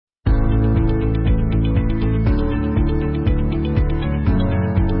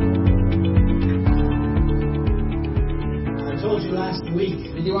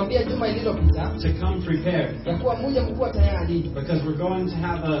niliwaambia juma lililopita to come prepared. ya kuwa mmoja mkuu tayari, Because we're going to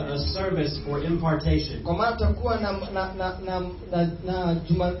have a service for impartation. kwa maana tutakuwa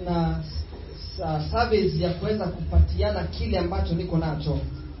na service ya kuweza kupatiana kile ambacho niko nacho.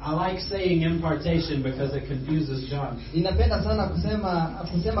 I like saying impartation because it confuses John. Ninapenda sana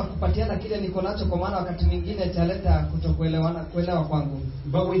kusema kupatiana kile niko nacho, kwa maana wakati mwingine italeta kuelewa kwangu.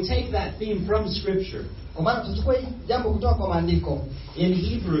 But we take that theme from Scripture. Kwa maana tuchukue jambo kutoka kwa maandiko. In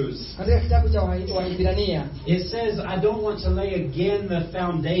Hebrews, katika kitabu cha Waebrania, it says, I don't want to lay again the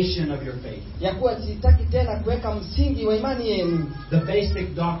foundation of your faith. Ya kuwa sitaki tena kuweka msingi wa imani yenu. The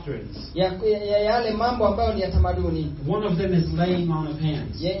basic doctrines. Ya yale mambo ambayo ni ya tamaduni. One of them is laying on of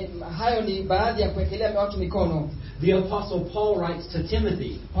hands. Hayo ni baadhi ya kuwekelea watu mikono. The Apostle Paul writes to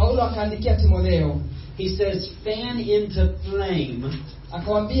Timothy. Paulo akaandikia Timotheo. He says, fan into flame,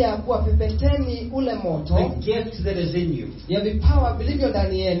 akamwambia kuwa pepeteni ule moto, the gift that is in you, ya vipawa vilivyo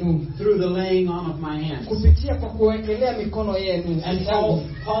ndani yenu, through the laying on of my hands. kupitia kwa kuwekelea mikono yenu. And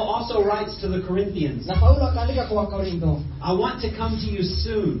Paul also writes to the Corinthians. Na Paulo akaandika kwa Wakorintho. I want to come to you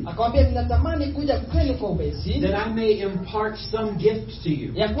soon, akamwambia ninatamani kuja kwenu kwa upesi, that I may impart some gift to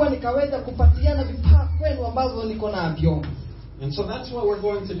you. ya kuwa nikaweza kupatiana vipawa kwenu ambavyo niko navyo. And so that's what we're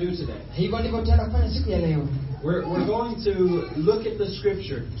going to do today. Hivyo ndivyo tutaenda kufanya siku ya leo. We're going to look at the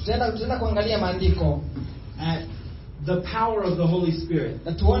Scripture, Tutaenda kuangalia maandiko, at the power of the Holy Spirit,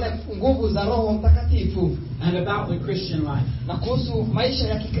 na tuone nguvu za Roho Mtakatifu, and about the Christian life, na kuhusu maisha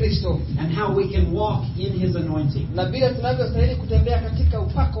ya Kikristo, and how we can walk in His anointing. na vile tunavyostahili kutembea katika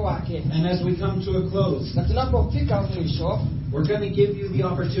upako wake. And as we come to a close, na tunapofika mwisho, we're going to give you the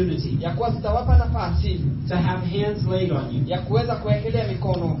opportunity ya kuwa tutawapa nafasi to have hands laid on you. ya kuweza kuwekelea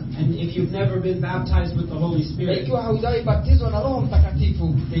mikono. And if you've never been baptized with the Holy Spirit, ikiwa haujawahi batizwa na Roho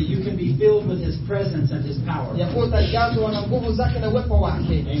Mtakatifu, that you can be filled with His presence and His power. ya kuwa utajazwa na nguvu zake na uwepo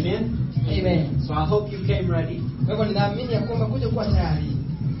wake. Amen? Amen. So I hope you came ready. Kwa hivyo ninaamini ya kuwa umekuja kuwa tayari.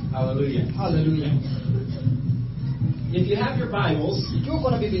 Hallelujah. Hallelujah. If you have your Bibles, ikiwa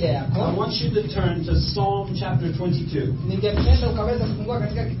uko na Biblia yako, I want you to turn to Psalm chapter 22. ningependa ukaweza kufungua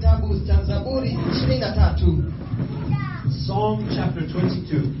katika kitabu cha Zaburi 23. Psalm chapter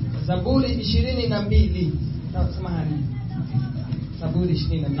 22. Zaburi 22. Samahani. Zaburi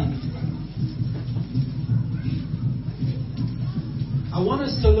 22. I want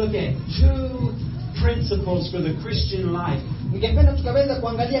us to look at two principles for the Christian life Ningependa tukaweza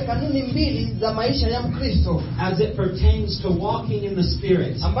kuangalia kanuni mbili za maisha ya Mkristo as it pertains to walking in the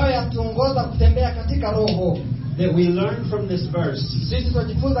Spirit, ambayo yatuongoza kutembea katika Roho, that we learn from this verse sisi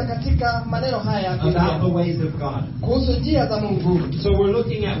tunajifunza katika maneno haya about the ways of God. kuhusu njia za Mungu. So we're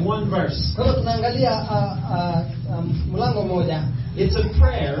looking at one verse. Kwa hiyo tunaangalia mlango moja. It's a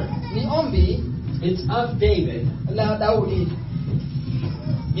prayer. Ni ombi It's of David. la Daudi.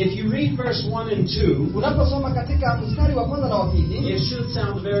 If you read verse 1 and 2, unaposoma katika mstari wa kwanza na wa pili, it should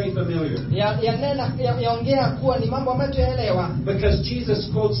sound very familiar. yaongea kuwa ni mambo ambayo tunaelewa. Because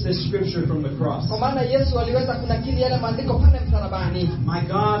Jesus quotes this scripture from the cross. Kwa maana Yesu aliweza kunakili yale maandiko pale msalabani. My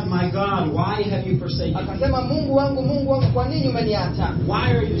God, why have you forsaken me? Akasema, Mungu wangu, kwa nini umeniacha?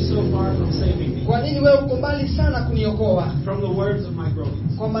 Why are you so far from saving me? Kwa nini wewe uko mbali sana kuniokoa? From the words of my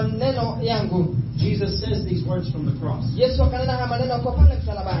groanings. Kwa maneno yangu. Jesus says these words from the cross. Yesu akanena haya maneno kwa pale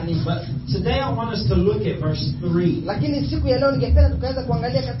msalabani. But today I want us to look at verse 3. Lakini siku ya leo ningependa tukaweza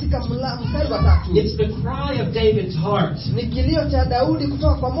kuangalia katika mstari wa 3. It's the cry of David's heart. Ni kilio cha Daudi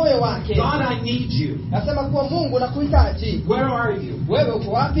kutoka kwa moyo wake. God, I need you. Nasema kuwa Mungu nakuhitaji. Where are you? Wewe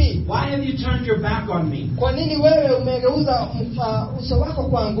uko wapi? Why have you turned your back on me? Kwa nini wewe umegeuza uso wako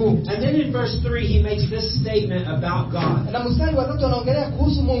kwangu? And then in verse 3 he makes this statement about God. Na mstari wa 3 anaongelea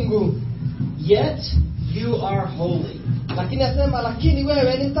kuhusu Mungu. Yet you are holy. Lakini asema, lakini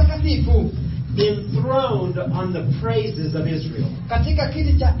wewe ni mtakatifu. Enthroned on the praises of Israel. Katika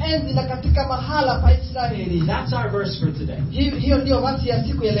kiti cha enzi na katika mahala pa Israeli. That's our verse for today. Hiyo ndio verse ya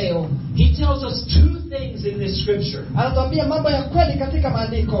siku ya leo. He tells us two things in this scripture. Anatuambia mambo ya kweli katika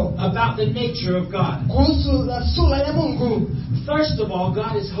maandiko about the nature of God. Kuhusu sura ya Mungu. First of all,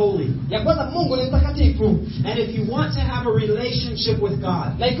 God is holy. Ya kwanza, Mungu ni mtakatifu. And if you want to have a relationship with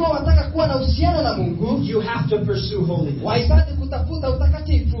God, na ikiwa unataka kuwa na uhusiano na Mungu, you have to pursue holiness. wahitaji kutafuta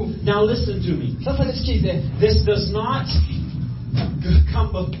utakatifu. Now listen to me. Sasa nisikize. This does not come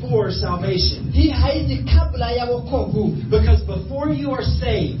before salvation. Hii haiji kabla ya wokovu. Because before you are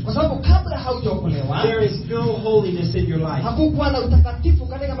saved, Kwa sababu kabla haujaokolewa, there is no holiness in your life. hakukuwa na utakatifu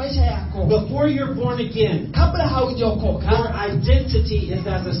katika maisha yako. Before you're born again, Kabla haujaokoka, your identity is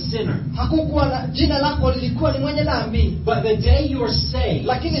as a sinner. hakukuwa na jina lako lilikuwa ni mwenye dhambi. But the day you're saved,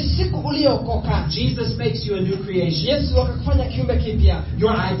 Lakini siku uliokoka, Jesus makes you a new creation. Yesu akakufanya kiumbe kipya.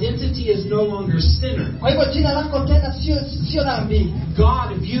 Your identity is no longer sinner. Kwa hivyo jina lako tena sio dhambi.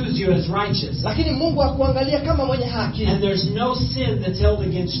 God views you as righteous. Lakini Mungu akuangalia kama mwenye haki. And there's no sin that's held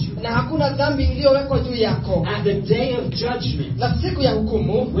against you. Na hakuna dhambi iliyowekwa juu yako. At the day of judgment, Na siku ya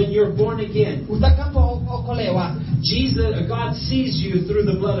hukumu, when you're born again, utakapookolewa, God sees you through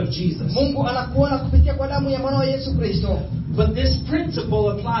the blood of Jesus. Mungu anakuona kupitia kwa damu ya mwana Yesu Kristo. But this principle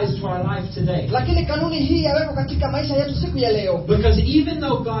applies to our life today. Lakini kanuni hii yawekwa katika maisha yetu siku ya leo. Because even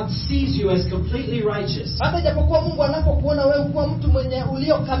though God sees you as completely righteous, Hata japokuwa Mungu anapokuona wewe kuwa mtu mwenye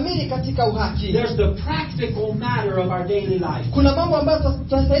ulio kamili katika uhaki, there's the practical matter of our daily life. kuna mambo ambayo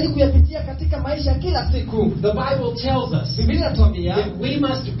tunastahili kuyapitia katika maisha kila siku. The Bible tells us Biblia inatuambia that we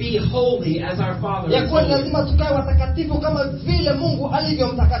must be holy as our Father ya is kuwa holy. lazima tukae watakatifu kama vile Mungu alivyo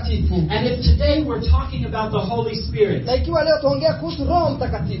mtakatifu. And if today we're talking about the Holy Spirit Na ikiwa leo tuongea kuhusu Roho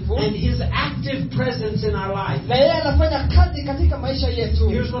Mtakatifu and His active presence in our life, na yeye anafanya kazi katika maisha yetu,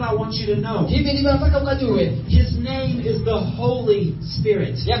 here's what I want you to know. hivi ndivyo nataka ukajue His name is the Holy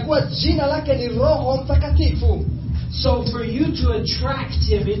Spirit. ya kuwa jina lake ni Roho Mtakatifu. So for you to attract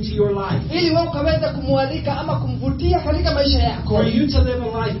Him into your life, Ili wewe ukaweza kumwalika ama kumvutia katika maisha yako, for you to live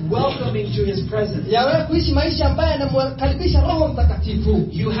a life welcoming to His presence, ya wewe kuishi maisha ambayo yanamkaribisha Roho Mtakatifu,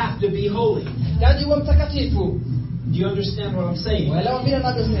 you have to be holy. yaani uwe mtakatifu. Do you understand what I'm saying? Waelewa vile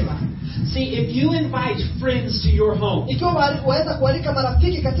ninavyosema? See, if you invite friends to your home, Ikiwa waweza kualika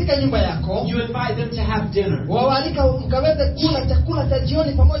marafiki katika nyumba yako, you invite them to have dinner wawaalika mkaweze kula chakula cha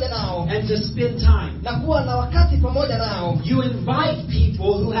jioni pamoja nao and to spend time. na kuwa na wakati pamoja nao. You invite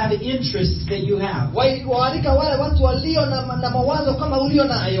people who have interests that you have. Wawaalika wale watu walio na mawazo kama ulio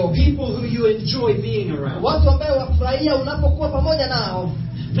nayo, People who you enjoy being around. watu ambao wafurahia unapokuwa pamoja nao.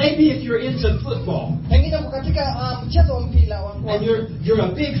 Maybe if you're into football Pengine uko katika mchezo wa mpira and you're a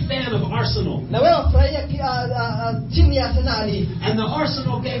big fan of Arsenal, na wewe wafurahia timu ya Arsenali, and the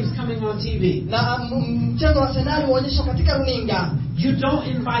Arsenal game's coming on TV. na mchezo wa Arsenali huonyeshwa katika runinga. You don't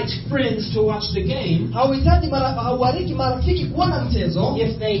invite friends to watch the game Haualiki marafiki kuona mchezo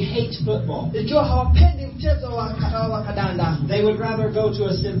if they hate football. ikiwa hawapendi mchezo wa kadanda. They would rather go to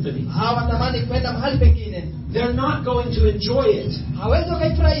a symphony. Hawatamani kwenda mahali pengine. They're not going to enjoy it, Hawezi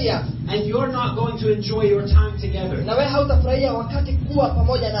ukaifurahia, and you're not going to enjoy your time together. na wewe hautafurahia wakati kuwa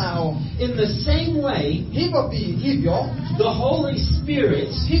pamoja nao. In the same way, Hivyo the Holy Spirit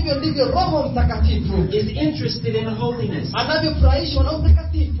ndivyo Roho Mtakatifu is interested in holiness. anavyofurahishwa na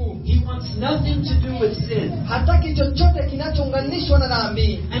utakatifu. He wants nothing to do with sin. Hataki chochote kinachounganishwa na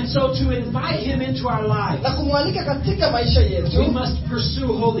dhambi. And so to invite Him into our lives, Na kumwalika katika maisha we yetu, must pursue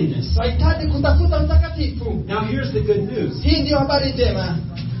holiness. tunahitaji kutafuta utakatifu. Now here's the good news. Hii ndiyo habari njema.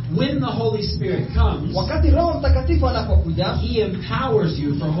 When the Holy Spirit comes, Wakati Roho Mtakatifu anapokuja, He empowers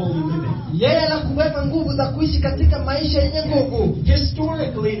you for holy living. yeye anakuweka nguvu za kuishi katika maisha yenye nguvu.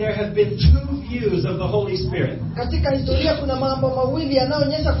 Historically, there have been two views of the Holy Spirit Katika historia kuna mambo mawili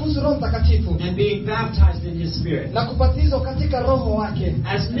yanayoonyesha kuhusu Roho Mtakatifu and being baptized in His Spirit. na kubatizwa katika Roho wake.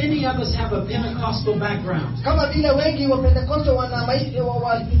 As many of us have a Pentecostal background, Kama vile wengi wa Pentekoste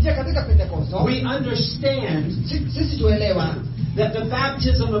walipitia katika Pentekoste, we understand sisi tuelewa that the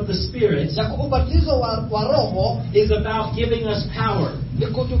baptism of the Spirit ya ubatizo wa Roho is about giving us power ni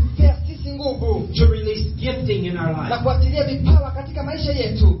kutupea sisi nguvu to release gifting in our na life. kuachilia vipawa katika maisha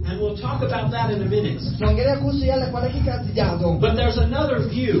yetu. And we'll talk about that in a minute. Tunaongelea kuhusu yale kwa dakika zijazo. But there's another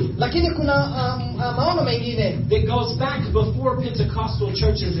view Lakini kuna maono mengine that goes back before Pentecostal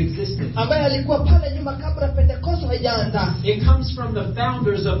churches existed. ambayo yalikuwa pale nyuma kabla Pentekoste haijaanza. It comes from the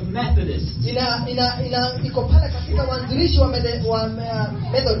founders of Methodists. Iko pale katika waanzilishi wa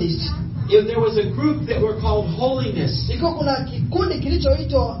Methodist. If there was a group that were called Holiness, Iko kuna kikundi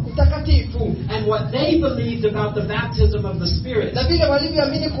kilichoitwa utakatifu, and what they believed about the baptism of the Spirit na vile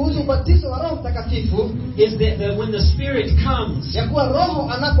walivyoamini kuhusu ubatizo wa Roho Mtakatifu is that when the Spirit comes, ya kuwa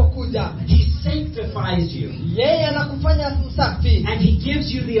Roho anapokuja He sanctifies you. Yeye anakufanya msafi. And he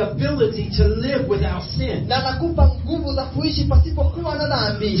gives you the ability to live without sin. Na anakupa nguvu za kuishi pasipokuwa na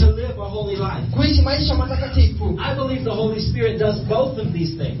dhambi. To live a holy life. Kuishi maisha matakatifu. I believe the Holy Spirit does both of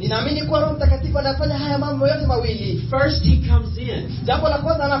these things. Ninaamini kuwa Roho Mtakatifu anafanya haya mambo yote mawili. First, he comes in Jambo la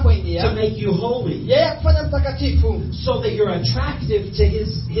kwanza anapoingia, to make you holy, yeye akufanya mtakatifu, so that you're attractive to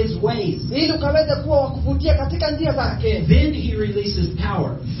his ways. ili ukaweze kuwa wa kuvutia katika njia zake. Then he releases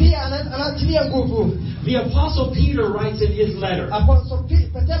power. Pia anaachilia nguvu. The Apostle Peter writes in his letter, Apostle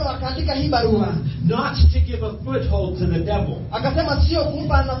Petero akaandika hii barua, not to give a foothold to the devil. akasema sio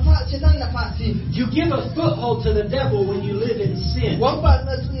kumpa shetani nafasi. You give a foothold to the devil when you live in sin. Wampa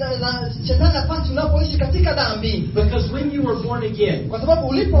shetani nafasi unapoishi katika dhambi. Because when you were born again, Kwa sababu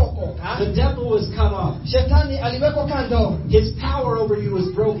ulipookoka, the devil was cut off. shetani aliwekwa kando. His power over you was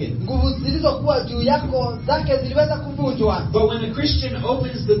broken. Nguvu zilizokuwa juu yako zake ziliweza kuvunjwa. But when a Christian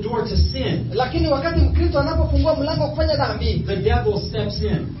opens the door to sin, Lakini wakati Mkristo anapofungua mlango kufanya dhambi, the devil steps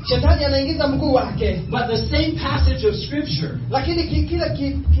in. shetani anaingiza mguu wake. But the same passage of Scripture Lakini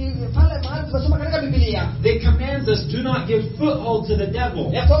pale mahali tunasoma katika Biblia, that commands us do not give foothold to the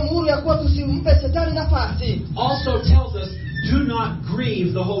devil yatomuru ya kuwa tusimpe shetani nafasi. also tells us do not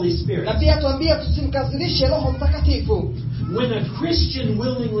grieve the Holy Spirit. Na pia tuambia tusimkasirishe Roho Mtakatifu. When a Christian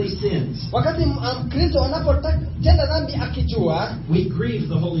willingly sins, Wakati Mkristo anapotenda dhambi akijua, we grieve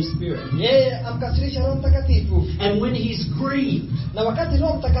the Holy Spirit. yeye amkasirisha Roho Mtakatifu. And when he's grieved, Na wakati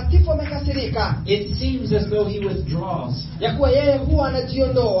Roho Mtakatifu amekasirika, it seems as though he withdraws. ya kuwa yeye huwa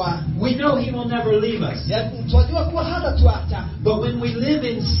anajiondoa. We know he will never leave us. Tunajua kuwa hata tuacha. But when we live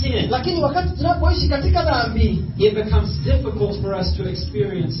in sin, Lakini wakati tunapoishi katika dhambi, it becomes difficult for us to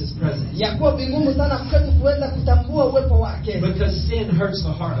experience his presence. ya kuwa vingumu sana kwetu kuweza kutambua uwepo wake. Because sin hurts the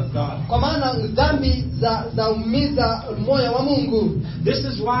heart of God. Kwa maana dhambi zaumiza moyo wa Mungu. This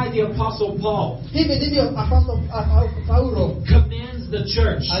is why the Apostle Paul Hivi ndivyo Paulo commands the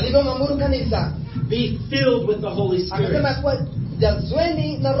church, alivyomwamuru kanisa, be filled with the Holy Spirit. akasema kuwa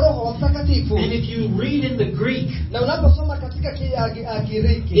jazweni na Roho wa Mtakatifu. And if you read in the Greek, Na unaposoma katika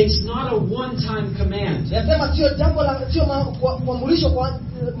Kigiriki, it's not a one-time command, yasema sio jambo la sio kuamurisho kwa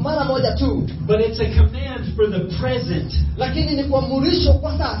mara moja tu, but it's a command for the present. lakini ni kuamurisho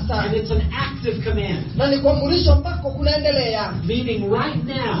kwa sasa, And it's an active command, na ni kuamurisho ambako kunaendelea, meaning right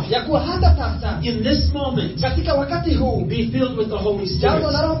now, ya kuwa hata sasa in this moment, katika wakati huu be filled with the Holy jambo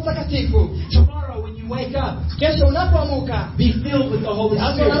Spirit. na Roho Mtakatifu. Tomorrow when you wake up, Kesho unapoamuka be filled with the Holy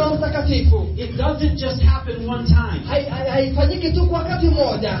jambo na Roho Spirit. Mtakatifu. It doesn't just happen one time. Haifanyiki tu kwa wakati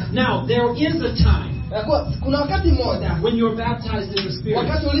mmoja. Now, there is a time Ya kuwa kuna wakati mmoja when you're baptized in the Spirit,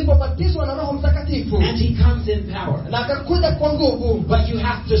 wakati ulipobatizwa na Roho Mtakatifu, and He comes in power. na akakuja kwa nguvu. But you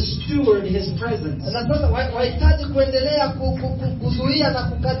have to steward His presence. Na sasa wahitaji kuendelea kuzuia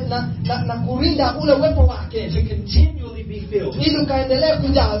na kurinda ule uwepo wake, To continually be filled. ili ukaendelee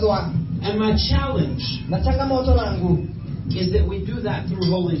kujazwa. And my challenge Na changamoto langu is that we do that through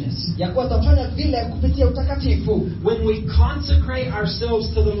holiness. ya kuwa tutafanya vile kupitia utakatifu. When we consecrate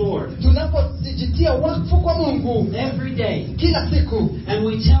ourselves to the Lord Tunapojitia wakfu kwa Mungu every day, kila siku, and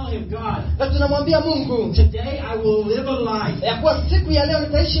we tell Him, God, na tunamwambia Mungu today I will live a life ya kuwa siku ya leo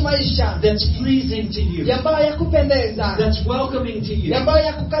nitaishi maisha that's pleasing to you, ambayo ya kupendeza, that's welcoming to you. ambayo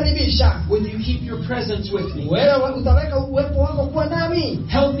ya kukaribisha. Will you keep your presence with me? Wewe utaweka uwepo wako kuwa nami.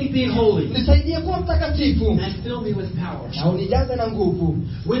 Help me be holy Nisaidie kuwa mtakatifu and fill me with power. na unijaze na nguvu.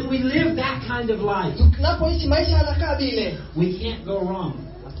 When we live that kind of life, Tunapoishi maisha yanakaa vile, we can't go wrong.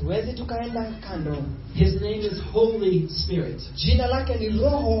 hatuwezi tukaenda kando. His name is Holy Spirit. Jina lake ni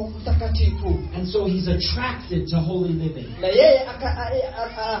Roho Mtakatifu, And so He's attracted to holy living. na yeye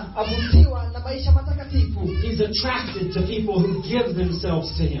avutiwa na maisha matakatifu. He's attracted to people who give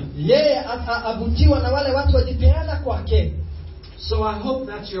themselves to Him. Yeye avutiwa na wale watu wajipeana kwake. So I hope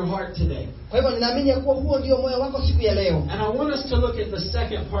that's your heart today. Kwa hivyo ninaamini ya kuwa huo ndio moyo wako siku ya leo. And I want us to look at the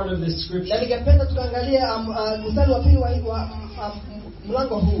second part of this Na scripture. ningependa tukaangalia mstari wa pili wa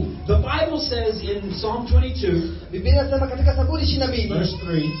mlango huu. The Bible says in Psalm 22, Biblia inasema katika Zaburi 22 verse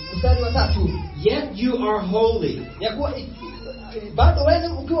 3, mstari wa 3, yet you are holy, ya kuwa bado wewe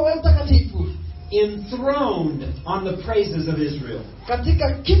ukiwa wewe mtakatifu, enthroned on the praises of Israel.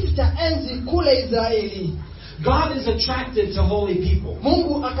 katika kiti cha enzi kule Israeli. God is attracted to holy people.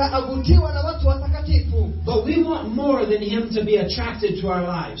 Mungu akaavutiwa na watu watakatifu. But we want more than Him to be attracted to our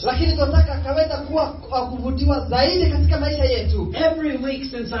lives. Lakini tunataka akaweza kuwa kuvutiwa zaidi katika maisha yetu. Every week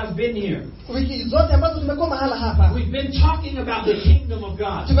since I've been here, Wiki zote ambazo tumekuwa mahala hapa, we've been talking about the kingdom of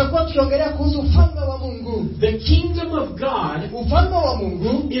God. tumekuwa tukiongelea kuhusu ufalme wa Mungu. The kingdom of God Ufalme wa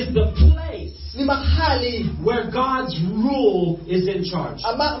Mungu is the place Ni mahali where God's rule is in charge.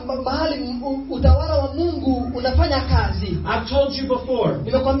 Mahali utawala wa Mungu unafanya kazi. I've told you before.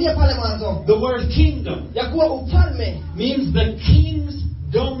 Nimekwambia pale mwanzo. The word kingdom ya kuwa ufalme means the king's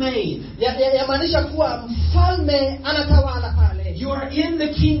domain. Maanisha kuwa mfalme anatawala pale. You are in the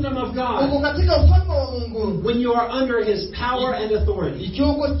kingdom of God. Uko katika ufalme wa Mungu. When you are under his power and authority. Ikiwa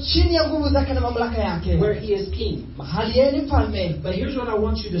uko chini ya nguvu zake na mamlaka yake. Where he is king. Mahali yeye ni mfalme. But here's what I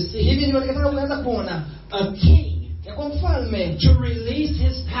want you to see. Hivi ndivyo nataka uanze kuona. A king, ya kwa mfalme, to release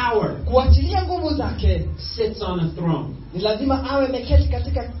his power, kuachilia nguvu zake, sits on a throne. Ni lazima awe ameketi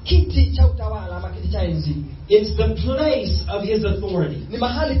katika kiti cha utawala ama kiti cha enzi. It's the place of his authority. Ni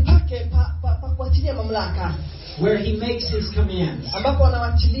mahali pake pa kuachilia mamlaka. Where he makes his commands. Ambapo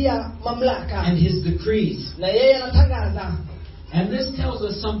anawachilia mamlaka. And his decrees. Na yeye anatangaza. And this tells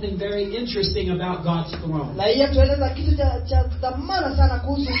us something very interesting about God's throne. Na yeye tueleza kitu cha dhamana sana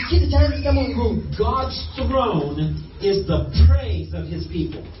kuhusu kiti cha enzi cha Mungu. God's throne is the praise of his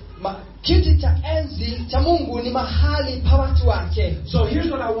people. Kiti cha enzi cha Mungu ni mahali pa watu wake. So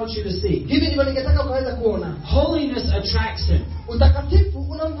here's what I want you to see. Hivi ndivyo ningetaka ukaweza kuona. Holiness attracts him. Utakatifu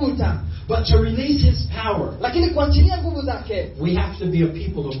unamvuta. But to release his power, lakini kuachilia nguvu zake, we have to be a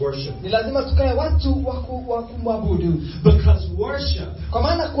people of worship. Ni lazima tukae watu wa kumwabudu. Because worship, kwa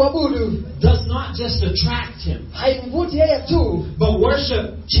maana kuabudu, does not just attract him. Haimvuti yeye tu, but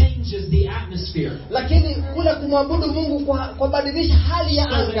worship changes the atmosphere. Lakini kule kumwabudu Mungu kwa badilisha hali ya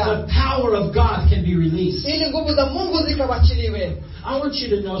anga. So the power of God can be released. Ili nguvu za Mungu zikawachiliwe. I want you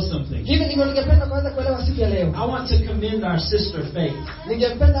to know something. Hivi ndivyo ningependa kuanza kuelewa siku ya leo. I want to commend our sister Faith.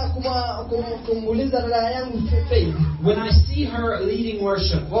 Ningependa kumuuliza dada yangu Faith. When I see her leading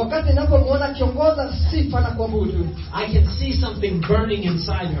worship, wakati ninapomuona kiongoza sifa na kuabudu, I can see something burning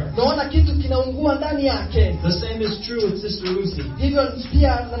inside her. Naona kitu kinaungua ndani yake. The same is true with Sister Lucy. Hivyo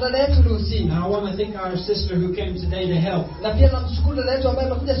pia na dada yetu Lucy. And I want to thank our sister who came today to help. Na pia namshukuru dada yetu ambaye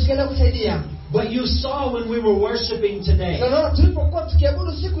amekuja siku leo kusaidia. But you saw when we were worshiping today. Tulipokuwa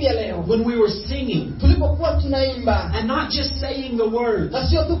tukiabudu siku ya leo. When we were singing. Tulipokuwa tunaimba. And not just saying the words. Na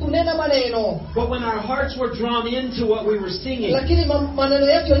sio tu kunena maneno. But when our hearts were drawn into what we were singing. Lakini maneno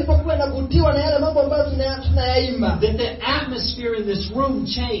yetu yalipokuwa yanavutiwa na yale mambo ambayo tunayaimba. That the atmosphere in this room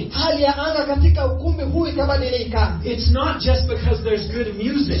changed. Hali ya anga katika ukumbi huu ikabadilika. It's not just because there's good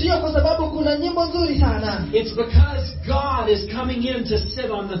music. Sio kwa sababu kuna nyimbo nzuri sana. It's because God is coming in to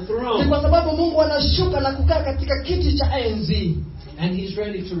sit on the throne. Ni kwa sababu Mungu anashuka na kukaa katika kiti cha enzi. And he's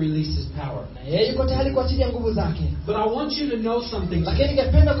ready to release his power. Na yeye yuko tayari kuachilia nguvu zake. But I want you to know something. Lakini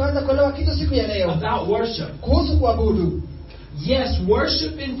ningependa kuanza kuelewa kitu siku ya leo. About worship. Kuhusu kuabudu. Yes,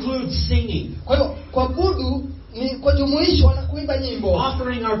 worship includes singing. Kwa hivyo kuabudu ni kujumuishwa na kuimba nyimbo.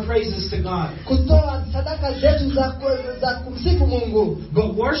 Offering our praises to God. Kutoa sadaka zetu za kumsifu Mungu.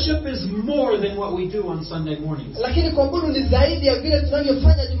 But worship is more than what we do on Sunday mornings. Lakini kuabudu ni zaidi ya vile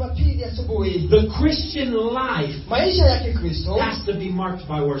tunavyofanya Jumapili asubuhi. The Christian life, maisha ya Kikristo, has to be marked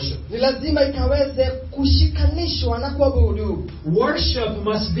by worship. Ni lazima ikaweze kushikanishwa na kuabudu. Worship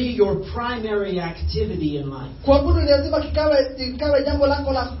must be your primary activity in life. Kuabudu ni lazima kikawe jambo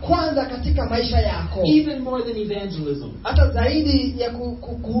lako la kwanza katika maisha yako. Even more than evangelism. Hata zaidi ya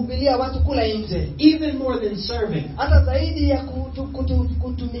kuhubiria watu kula nje. Even more than serving. Hata zaidi ya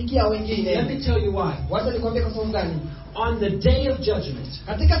kutumikia wengine. Let me tell you why. Wacha nikwambie kwa sababu gani. On the day of judgment,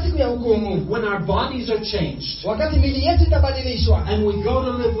 katika siku ya hukumu, when our bodies are changed, wakati miili yetu itabadilishwa, and we go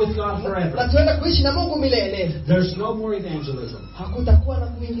to live with God forever, na tuende kuishi na Mungu milele, there's no more evangelism. Hakutakuwa na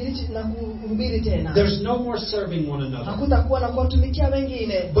kuhubiri tena. There's no more serving one another. Hakutakuwa na kuwatumikia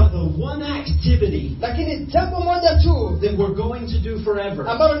wengine. But the one activity, lakini jambo moja tu, that we're going to do forever,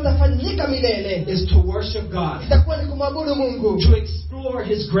 ambalo litafanyika milele, is to worship God. Itakuwa ni kumwabudu Mungu. To explore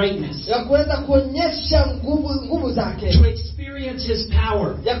His greatness. Ya kuweza kuonyesha nguvu zake. To experience His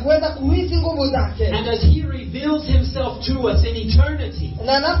power. Ya kuweza kuhisi nguvu zake. And as He reveals Himself to us in eternity,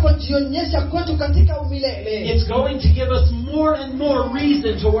 na anapojionyesha kwetu katika umilele, it's going to give us more and more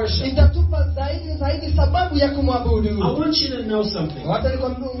reason to worship. Itatupa zaidi sababu ya kumwabudu. I want you to know something.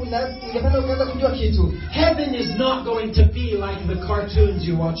 Ningependa ukaanza kujua kitu. Heaven is not going to be like the cartoons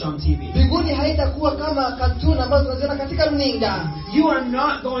you watch on TV. Mbinguni haitakuwa kama cartoon ambazo tunaziona katika runinga. You are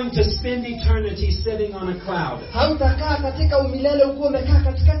not going to spend eternity sitting on a cloud. Hautakaa katika umilele ukiwa umekaa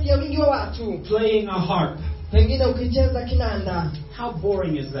katikati ya wingi wa watu. Playing a harp. Pengine ukicheza kinanda. How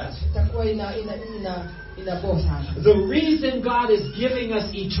boring is that? Itakuwa inaboa sana. The reason God is giving us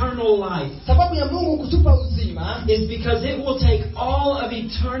eternal life Sababu ya Mungu kutupa uzima is because it will take all of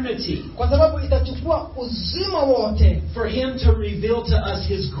eternity kwa sababu itachukua uzima wote for Him to reveal to us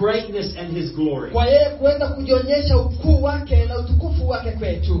His greatness and His glory. kwa yeye kuenda kujionyesha ukuu wake na utukufu wake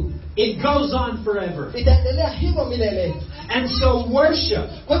kwetu. It goes on forever. Itaendelea hivyo milele. And so worship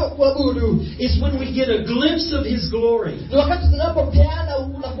Kwa hivyo kuabudu is when we get a glimpse of His glory. ni wakati tunapopeana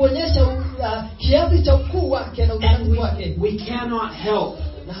na kuonyesha kiasi cha ukuu wake na And utukufu wake. we cannot help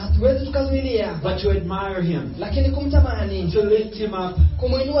Na hatuwezi tukazuilia but to admire Him, lakini kumtamani, to lift Him up,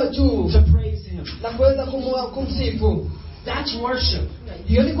 kumuinua juu to praise Him. na kuweza kumsifu. That's worship.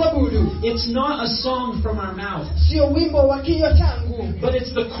 Hiyo ni kuabudu. It's not a song from our mouth, Sio wimbo wa kinywa changu, but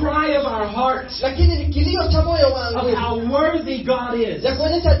it's the cry of our heart lakini ni kilio cha moyo of wangu how worthy God is, ya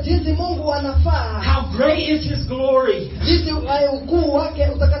kuonyesha jinsi Mungu anafaa, how great is His glory, jinsi ukuu wake,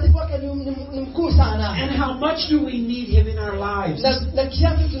 utakatifu wake ni mkuu sana, and how much do we need Him in our lives. na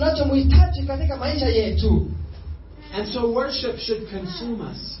kiasi tunachomhitaji katika maisha yetu. And so worship should consume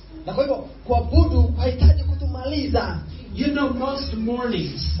us. Na kwa hivyo kuabudu hahitaji kutumaliza. You know, most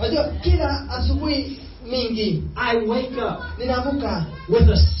mornings Unajua kila asubuhi mingi I wake up ninaamka with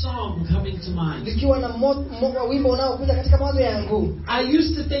a song coming to mind. nikiwa na wimbo unaokuja katika mawazo yangu. I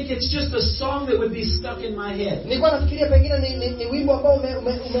used to think it's just a song that would be stuck in my head. Nilikuwa nafikiria pengine ni wimbo ambao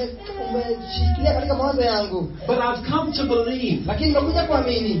umeshikilia katika mawazo yangu. But I've come to believe Lakini nimekuja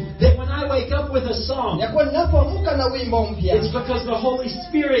kuamini that when I wake up with a song, ya kuwa ninapoamka na wimbo mpya it's because the Holy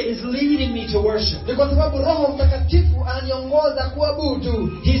Spirit is leading me to worship. ni kwa sababu Roho Mtakatifu ananiongoza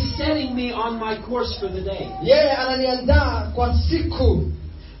kuabudu. He's setting me on my course for the day. Yeye ananiandaa kwa siku.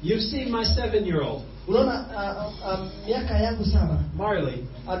 You've seen my 7-year-old, Unaona miaka yangu 7. Marley.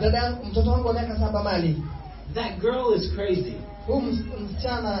 Mtoto wangu wa miaka 7 Mali. That girl is crazy. Huyu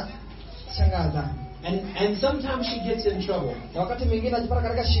msichana shangaza. And sometimes she gets in trouble. Na wakati mwingine anajipata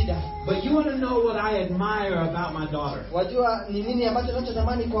katika shida. But you want to know what I admire about my daughter? Wajua ni nini ambacho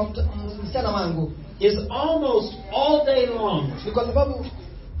ninachotamani kwa msichana wangu? Is almost all day long, Ni kwa sababu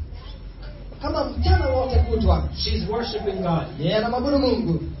kama mchana wote kutwa she's worshiping God. yeye anamwabudu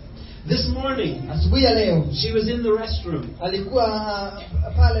Mungu. This morning, Asubuhi ya leo she was in the restroom. alikuwa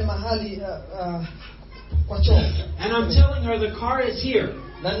pale mahali kwa choo. And I'm telling her the car is here.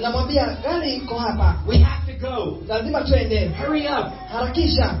 Na ninamwambia gari iko hapa. We have to go. Lazima twende. Hurry up.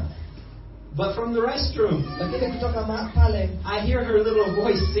 Harakisha. But from the restroom, Lakini kutoka pale I hear her little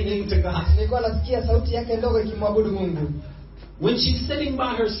voice singing to God. nilikuwa nasikia sauti yake ndogo ikimwabudu Mungu. When she's sitting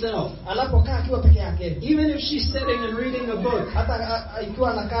by herself, Anapokaa akiwa peke yake. even if she's sitting and reading a book, Hata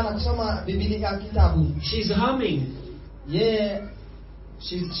ikiwa anakaa na kusoma Biblia kitabu. she's humming.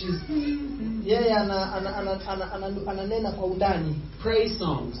 Yeye ananena kwa undani Praise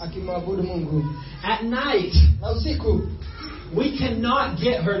songs. akimwabudu Mungu. At night, Na usiku we cannot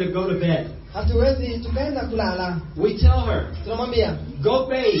get her to go to bed. hatuwezi tukaenda kulala. We tell her, Tunamwambia go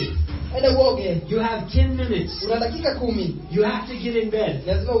bathe. ende uoge. You have 10 minutes. Una dakika 10. You have to get in bed.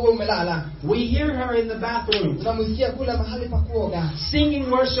 Lazima uwe umelala. We hear her in the bathroom Tunamsikia kule mahali pa kuoga singing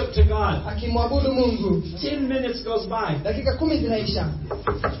worship to God. akimwabudu Mungu. 10 minutes goes by. Dakika 10 zinaisha.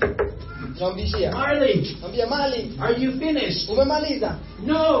 Tunambishia. Marley, Mwambia Mali, are you finished? umemaliza?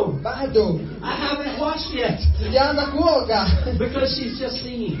 No, Bado. I haven't washed yet. Sijaanza kuoga. Because she's just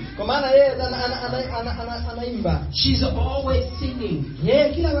singing. Kwa maana yeye anaimba. She's always singing. Yeye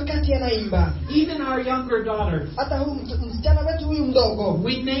kila wakati anaimba. Even our younger daughter, Hata huyu msichana wetu huyu mdogo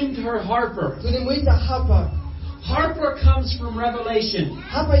we named her Harper. tulimuita hapa. Harper comes from Revelation.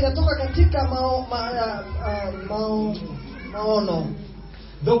 Hapa inatoka katika maono.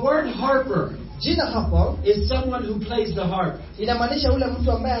 The word harper Jina hapo is someone who plays the harp. inamaanisha ule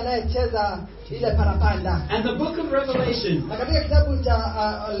mtu ambaye anayecheza ile parapanda. And the book of Revelation Na katika kitabu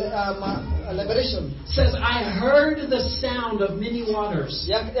cha Liberation says, I heard the sound of many waters.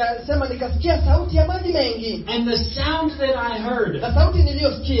 sema nikasikia sauti ya maji mengi. And the sound that I heard Na sauti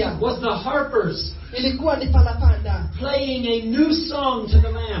niliyosikia was the harpers ilikuwa ni parapanda playing a new song to the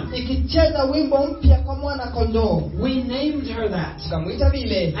Lamb. ikicheza wimbo mpya kwa mwana kondoo. We named her that Tukamwita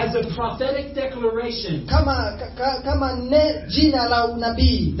vile as a prophetic declaration kama jina la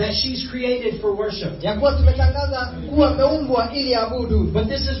unabii that she's created for worship. ya kuwa tumetangaza kuwa ameumbwa ili abudu. But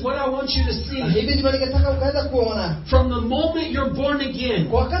this is what I want you to Na see. hivi ndivyo ningetaka ukaweza kuona. From the moment you're born again,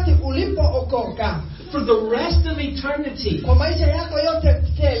 Kwa wakati ulipookoka, for the rest of eternity, kwa maisha yako yote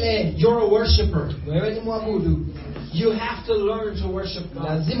tele, you're a worshiper. wewe ni mwabudu. You have to learn to worship God.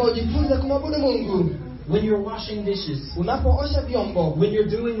 Lazima ujifunze kumwabudu Mungu. when you're washing dishes, unapoosha vyombo, when you're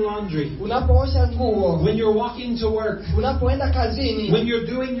doing laundry, unapoosha nguo, when you're walking to work, unapoenda kazini, when you're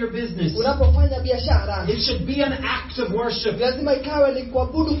doing your business, unapofanya biashara, it should be an act of worship. lazima ikawe ni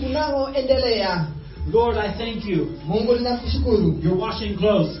kuabudu kunaoendelea. Lord, I thank you. Mungu ninakushukuru. You're washing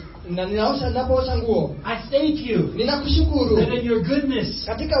clothes. Na ninapoosha nguo, I thank you ninakushukuru that in your goodness,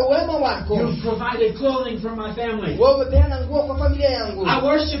 katika uwema wako you've provided clothing for my family. wewe umepeana nguo kwa familia yangu. I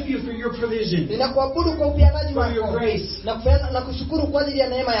worship you for your provision, Ninakuabudu kwa upeanaji for your wako grace. na kushukuru kwa ajili ya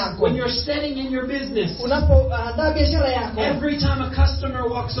neema yako. When you're setting in your business, Unapoandaa biashara yako, every time a customer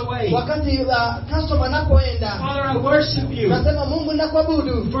walks away, wakati customer anapoenda, Father, I worship you nasema Mungu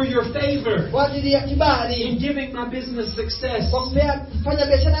ninakuabudu for your favor kwa ajili ya in kibali, giving my business success. kwa kufanya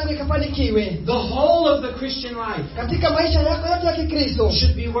biashara yangu ikafanikiwe. The whole of the Christian life Katika maisha yako yote ya Kikristo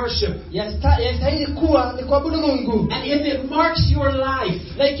should be worship. yastahili kuwa ni kuabudu Mungu. And if it marks your life,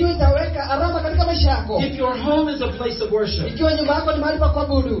 Na ikiwa itaweka alama katika maisha yako, if your home is a place of worship, ikiwa nyumba yako ni mahali pa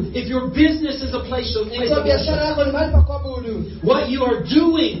kuabudu, if your business is a place of ikiwa biashara worship, yako ni mahali pa kuabudu, what you are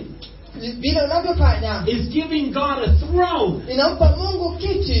doing vile unavyofanya is giving God a throne inampa Mungu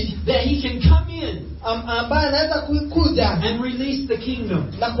kiti that He can come in ambaye anaweza kuikuja and release the kingdom,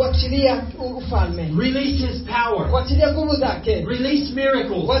 na kuachilia ufalme, release His power, kuachilia nguvu zake, release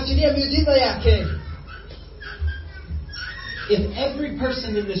miracles. kuachilia miujiza yake. If every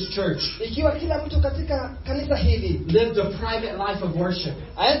person in this church Ikiwa kila mtu katika kanisa hili lived a private life of worship,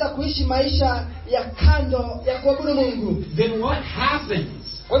 aweza kuishi maisha ya kando ya kuabudu Mungu, then what happens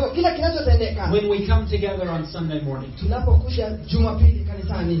kwa hivyo kila kinachotendeka when we come together on Sunday morning? tunapokuja Jumapili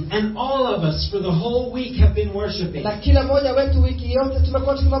kanisani, And all of us for the whole week have been worshiping. na kila mmoja wetu wiki yote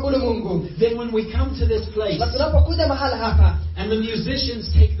tumekuwa tukimwabudu Mungu, Then when we come to this place na tunapokuja mahala hapa and the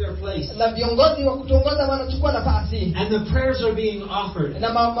musicians take their place na viongozi wa kutuongoza wanachukua nafasi and the prayers are being offered,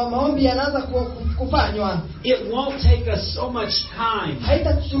 na maombi yanaanza kufanywa, it won't take us so much time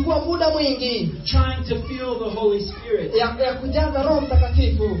haitachukua muda mwingi trying to feel the Holy Spirit ya kujaza Roho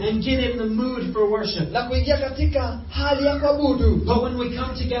Mtakatifu and get in the mood for worship. na kuingia katika hali ya kuabudu. But when we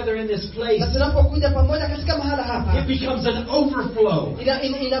come together in this place, Na tunapokuja pamoja katika mahala it hapa, becomes an overflow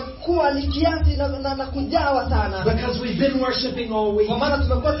inakuwa ni kiasi na kujawa sana, because we've been worshiping all week kwa maana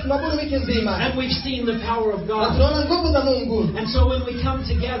tumekuwa tukimwabudu wiki nzima and we've seen the power of na God. tunaona nguvu za Mungu. And so when we come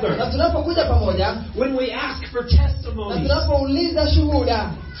together, Na tunapokuja pamoja when we ask for na testimonies, tunapouliza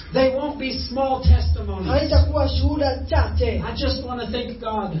shuhuda, they won't be small testimonies. haitakuwa shuhuda chache. I just want to thank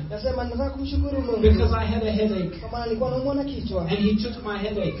God Nasema nataka kumshukuru Mungu because I had a headache kwa maana nilikuwa naumwa na kichwa and He took my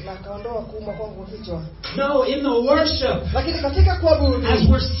headache. na akaondoa kuuma kwangu kwa kichwa. No, in the worship, Lakini katika kuabudu, as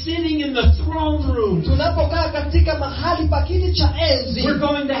we're sitting in the throne room, tunapokaa katika mahali pa kiti cha enzi, we're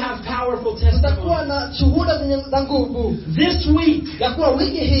going to have powerful tutakuwa testimonies. na shuhuda za nguvu. This week, Ya kuwa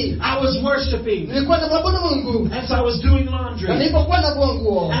wiki hii I was worshiping nilikuwa namwabudu Mungu as I was doing na laundry, nilipokuwa navua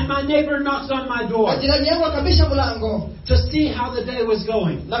nguo, and my neighbor knocked on my na door jirani yangu akabisha mlango to see how the day was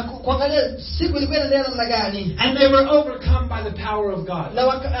going. na kuangalia siku ilikuwa inaendelea namna gani, And they were overcome by the power of God.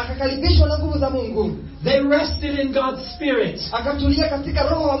 na akakaribishwa na nguvu za Mungu, They rested in God's Spirit akatulia katika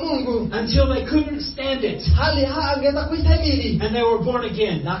Roho wa Mungu until they couldn't stand it, hali angeweza kuistahimili, and they were born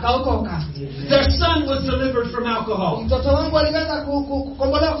again. na akaokoka. Their son was delivered from alcohol. Mtoto wangu aliweza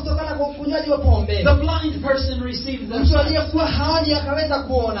kukombolewa kutokana na kunywaji wa pombe. The blind person received their Mtu sight. aliyekuwa haoni akaweza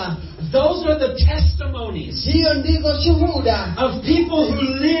kuona. Those are the testimonies Hiyo ndizo shuhuda of people who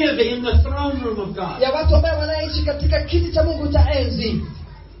live in the throne room of God. ya watu ambao wanaishi katika kiti cha Mungu cha enzi.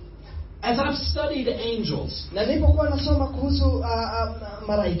 As I've studied angels, Na nilipokuwa nasoma kuhusu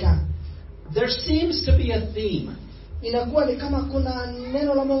malaika, there seems to be a theme inakuwa ni kama kuna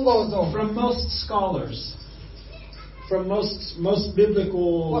neno la mwongozo from most scholars, from most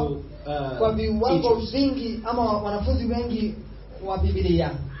biblical kwa viwango teachers. vingi ama wanafunzi wengi wa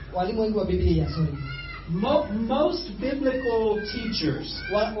Biblia, walimu wengi wa Biblia, sorry. Most biblical teachers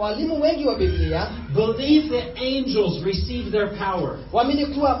Walimu wengi wa Biblia believe that angels receive their power waamini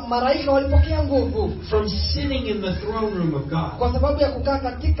kuwa malaika walipokea nguvu from sitting in the throne room of God, kwa sababu ya kukaa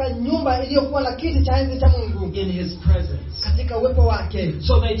katika nyumba iliyokuwa na kiti cha enzi cha Mungu, in His presence. katika uwepo wake.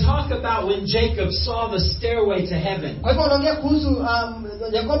 So they talk about when Jacob saw the stairway to heaven. Kwa hivyo wanaongea kuhusu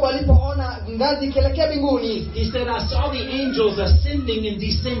Yakobo alipoona ngazi ikielekea mbinguni. He said, I saw the angels ascending and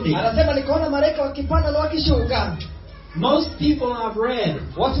descending. Anasema nikaona malaika wakipanda na wakishuka. Most people I've read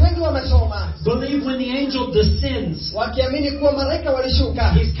Watu wengi wamesoma believe when the angel descends, wakiamini kuwa malaika walishuka,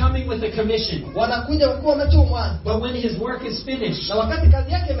 he's coming with a commission. wanakuja wakiwa wametumwa, But when his work is finished, na wakati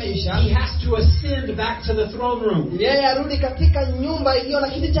kazi yake imeisha, he has to ascend back to the throne room yeye arudi katika nyumba iliyo na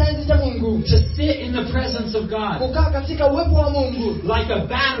kiti cha enzi cha Mungu, to sit in the presence of God, kukaa katika uwepo wa Mungu, like a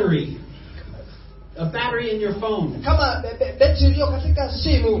battery. a battery in your phone kama betri iliyo katika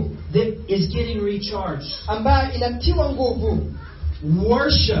simu that is getting recharged. ambayo inatiwa nguvu.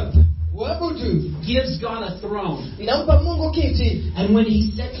 Worship Waabudu gives God a throne. inampa Mungu kiti, And when He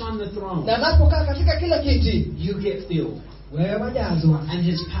sits on the throne, na anapokaa katika kila kiti you get filled. wewe wajazwa And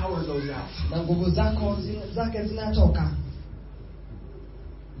His power goes out. na nguvu zake zinatoka.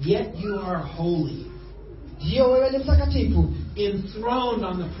 Yet you are holy, Ndio wewe ni mtakatifu, enthroned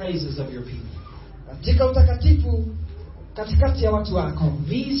on the praises of your people. katika utakatifu katikati ya watu wako.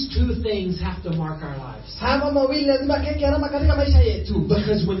 These two things have to mark our lives. Haya mambo mawili lazima keke alama katika maisha yetu.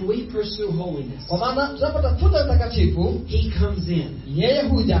 Because when we pursue holiness, Kwa maana tunapotafuta utakatifu, He comes in yeye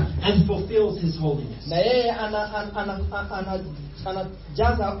huja and fulfills His holiness. na yeye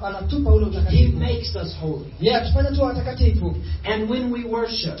anajaza, anatupa ule He utakatifu. makes us holy. Yeye atufanya tu watakatifu. And when we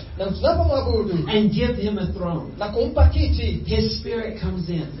worship Na tunapomwabudu and give Him a throne, na kumpa kiti, His Spirit comes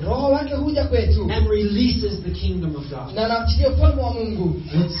in Roho wake huja kwetu and releases the kingdom of God na anaachilia ufalme wa Mungu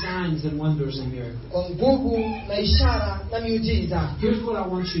with signs and wonders and miracles. kwa nguvu na ishara na miujiza. Here's what I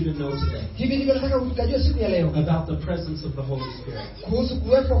want you to know today Hivi ndivyo nataka ukajue siku ya leo about the presence of the Holy Spirit. kuhusu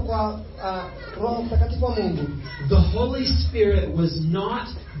kuwepo kwa Roho Mtakatifu wa Mungu. The Holy Spirit was not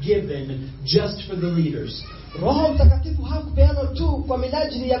given just for the leaders. Roho Mtakatifu hakupeanwa tu kwa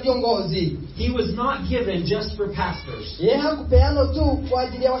minajili ya viongozi. He was not given just for pastors Yeye hakupeanwa tu kwa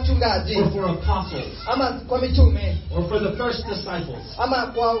ajili ya wachungaji or for apostles ama kwa mitume or for the first disciples. ama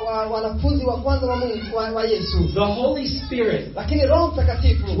kwa wanafunzi wa kwanza wa Mungu wa Yesu. The Holy Spirit Lakini Roho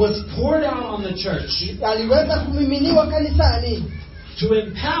Mtakatifu was poured out on the church aliweza kumiminiwa kanisani to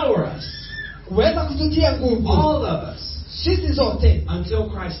empower us, kuweza kututia nguvu all of us, sisi zote until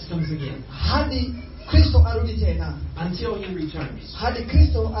Christ comes again, hadi Kristo arudi tena, until He returns. hadi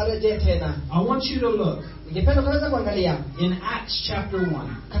Kristo arejee tena. I want you to look Ningependa kuweza kuangalia in Acts chapter 1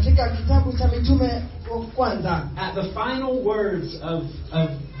 katika kitabu cha mitume wa kwanza at the final words of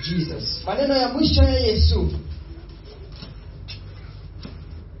Jesus. maneno ya mwisho ya Yesu.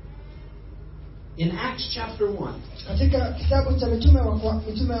 In Acts chapter 1, Katika kitabu cha mitume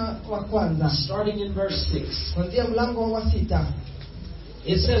wa kwanza starting in verse 6, kuanzia mlango wa 6,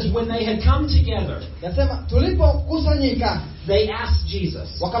 it says, when they had come together, nasema tulipokusanyika they asked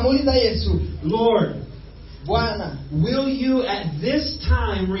Jesus, wakamuuliza Yesu, Lord, Bwana, will you at this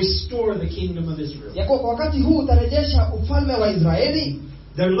time restore the kingdom of Israel? ya kuwa kwa wakati huu utarejesha ufalme wa Israeli?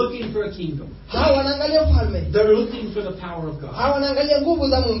 They're looking for a kingdom. Hawa wanaangalia ufalme, They're looking for the power of God. hawa wanaangalia nguvu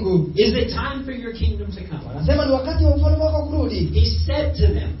za Mungu. Is it time for your kingdom to come? Wanasema ni wakati wa ufalme wako kurudi. He said to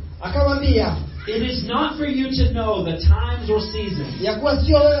them, Akawaambia it is not for you to know the times or seasons ya kuwa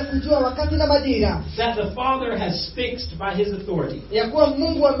sio wewe kujua wakati na majira, that the Father has fixed by His authority. ya kuwa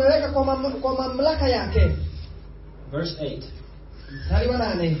Mungu ameweka kwa mamlaka yake. Verse 8. Mstari wa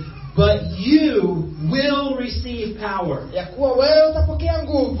 8, But you will receive power ya kuwa wewe utapokea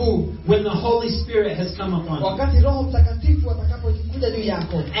nguvu when the Holy Spirit has come upon you. wakati Roho Mtakatifu atakapokuja juu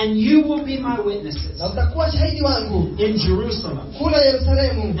yako, And you will be my witnesses na utakuwa shahidi wangu in Jerusalem kule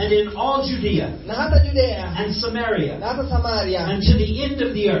Yerusalemu and in all Judea na hata Judea and Samaria na hata Samaria and to the end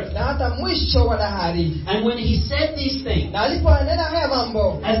of the earth. na hata mwisho wa dahari. And when He said these things, Na alipoanena haya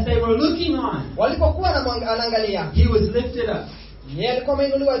mambo, as they were looking on, walipokuwa anaangalia, He was lifted up, yeye alikuwa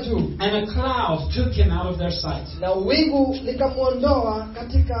ameinuliwa juu, and a cloud took Him out of their sight. na wingu likamuondoa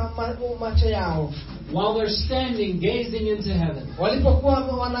katika macho yao. While they're standing gazing into heaven, Walipokuwa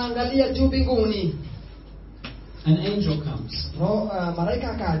wanaangalia juu mbinguni, an angel comes.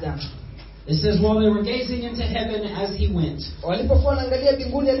 malaika akaja. It says, while they were gazing into heaven as He went, Walipokuwa wanaangalia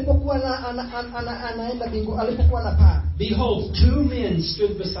mbinguni, alipokuwa anaenda mbinguni, alipokuwa anapaa, behold, two men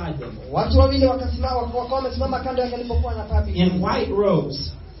stood beside them watu wawili wakawa wamesimama kando yake alipokuwa anapaa mbinguni, in white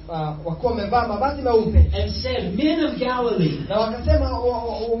robes, wakiwa wamevaa mavazi meupe, and said, Men of Galilee, na wakasema,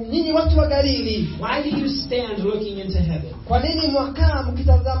 nyinyi watu wa Galili, why do you stand looking into heaven? kwa nini mwakaa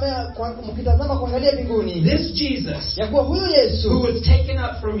mkitazama kuangalia mbinguni? This Jesus, Ya kuwa huyu who Yesu was taken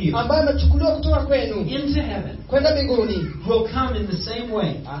up from you ambaye amechukuliwa kutoka kwenu into heaven, kwenda mbinguni, will come in the same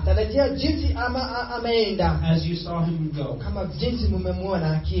way atarejea jinsi ameenda, as you saw Him go kama jinsi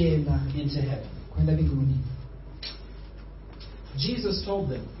mmemwona akienda into heaven. kwenda mbinguni. Jesus told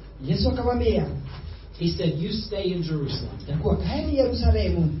them, Yesu akamwambia, He said, you stay in Jerusalem. ya kuwa kaeni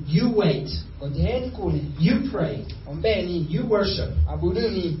Yerusalemu, You wait. ngojeeni kule, You pray. ombeni, You worship.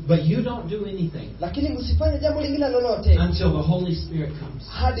 abuduni, But you don't do anything lakini msifanye jambo lingine lolote until the Holy Spirit comes.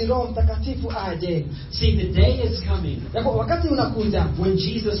 hadi Roho Mtakatifu aje. See, the day is coming Ya kuwa wakati unakuja, when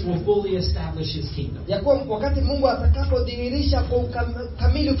Jesus will fully establish His kingdom. ya kuwa wakati Mungu atakapodhihirisha kwa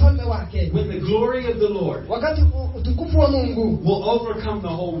kamili ufalme wake, When the glory of the Lord wakati utukufu wa Mungu will overcome the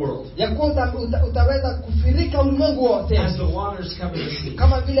whole world. ya kuwa utaweza kufirika ulimwengu wote As the waters cover the sea.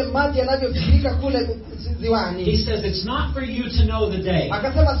 kama vile maji yanavyofirika kule ziwani. He says it's not for you to know the day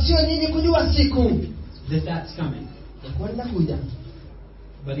Akasema sio nyinyi kujua siku that's coming. ya kwenda kuja.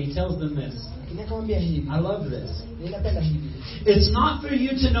 But he tells them this. Lakini akamwambia hivi. I love this. Ninapenda hivi. It's not for you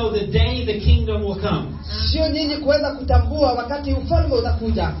to know the day the kingdom will come. Sio nyinyi kuweza kutambua wakati ufalme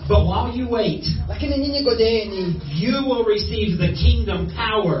utakuja. But while you wait, Lakini nyinyi ngojeeni. you will receive the kingdom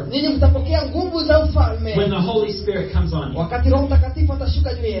power Nyinyi mtapokea nguvu za ufalme when the Holy Spirit comes on you. wakati Roho Mtakatifu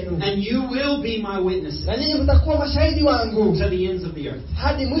atashuka juu yenu. And you will be my witnesses Na nyinyi mtakuwa mashahidi wangu to the ends of the earth.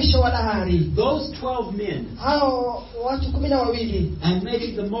 hadi mwisho wa dahari. Those 12 men, Hao watu 12 and maybe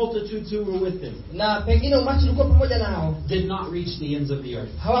the multitudes who were with them, na pengine umati ulikuwa pamoja nao did not reach the ends of the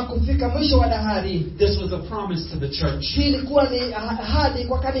earth. hawakufika mwisho wa dahari. This was a promise to the church. Hii ilikuwa ni ahadi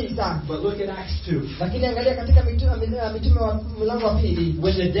kwa kanisa. But look at Acts 2. Lakini angalia katika mitume wa mlango wa 2.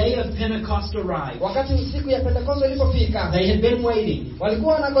 When the day of Pentecost arrived, Wakati siku ya Pentekoste ilipofika, they had been waiting.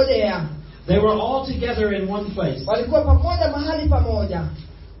 walikuwa wanangojea. They were all together in one place. Walikuwa pamoja mahali pamoja.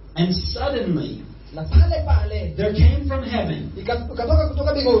 And suddenly, Na pale there came from heaven ikatoka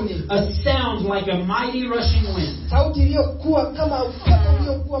kutoka mbinguni a sound like a mighty rushing wind. sauti iliyokuwa kama upepo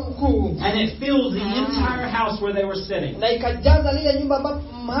uliokuwa mkuu, And it filled the entire house where they were sitting. na ikajaza lile nyumba ambapo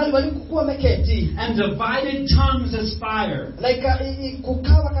mahali walikuwa wameketi, And divided tongues as fire na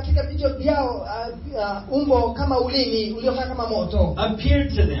kukawa katika vichwa vyao umbo kama ulimi uliokaa kama moto,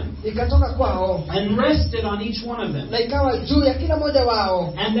 appeared to them ikatoka kwao and rested on each one of them. na ikawa juu ya kila mmoja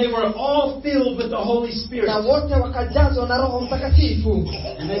wao, And they were all filled with the Holy Spirit. na wote wakajazwa na Roho Mtakatifu,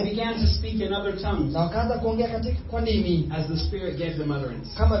 And they began to speak in other tongues na wakaanza kuongea kwa ndimi as the Spirit gave them utterance.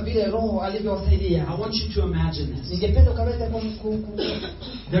 kama vile Roho alivyowasaidia. I want you to imagine this. Ningependa ukaweza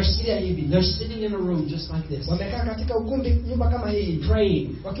They're sitting in a room just like this, wamekaa katika ukumbi nyumba kama hii, praying,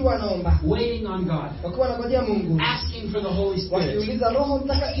 wakiwa wanaomba, waiting on God, wakiwa wanangojea Mungu, asking for the Holy Spirit, wakiuliza Roho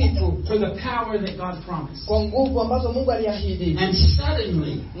Mtakatifu for the power that God promised. kwa nguvu ambazo Mungu aliahidi. And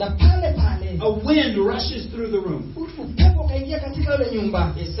suddenly, Na pale a wind rushes through the room. upepo kaingia katika ile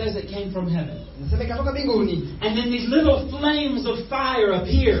nyumba. It says it came from heaven. Nasema ikatoka mbinguni, And then these little flames of fire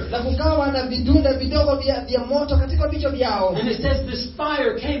appear. na kukawa na vidunda vidogo vya moto katika vichwa vyao. And it says this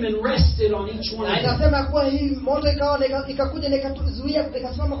fire came and rested on each one Na of them. inasema kuwa hii moto ikakuja na ikatuzuia,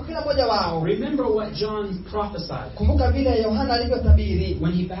 ikasimama kwa kila mmoja wao. Remember what John prophesied Kumbuka vile Yohana alivyotabiri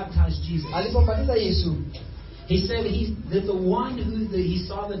when he baptized Jesus. alipombatiza Yesu. He said that the one who he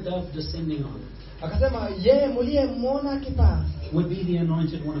saw the dove descending on Akasema yeye mliyemwona akipaa, would be the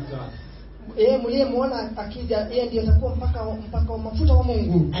anointed one of God. yeye mliyemwona akija, yeye ndiye atakuwa mpaka mafuta wa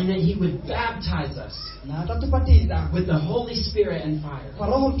Mungu, And that he would baptize us na atatupatiza with the Holy Spirit and fire. kwa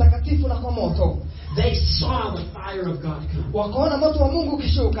Roho Mtakatifu na kwa moto. They saw the fire of God come. Wakaona moto wa Mungu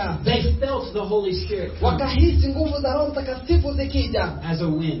ukishuka, They felt the Holy Spirit come wakahisi nguvu za Roho Mtakatifu zikija as a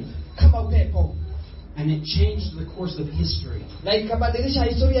wind. kama upepo, And it changed the course of history. na ikabadilisha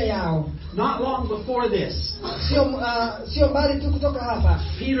historia yao. Not long before this, Sio mbali tu kutoka hapa,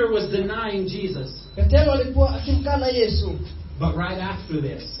 Peter was denying Jesus. Petero alikuwa akimkana Yesu. But right after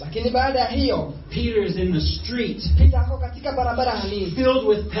this, Lakini baada ya hiyo, Peter's in the street, Peter ako katika barabarani filled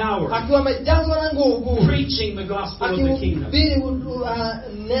with power, akiwa amejazwa na nguvu, preaching the gospel of the kingdom.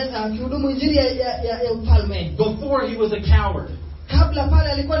 akihudumu injili ya ufalme. Before he was a coward, Kabla pale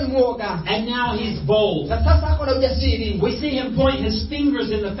alikuwa ni mwoga, and now he's bold. na sasa ako na ujasiri. We see him point his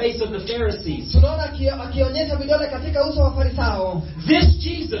fingers in the face of the Pharisees. Tunaona akionyesha vidole katika uso wa Farisao. This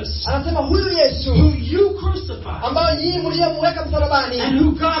Jesus, Anasema huyu Yesu who you crucified, ambaye nyinyi mliyemweka msalabani and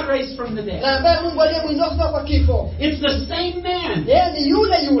who God raised from the dead. na ambaye Mungu aliyemuinua kutoka kwa kifo, It's the same man yeye ni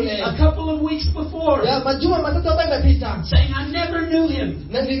yule a couple of weeks before, ya majuma matatu ambayo imepita, saying, I never knew him.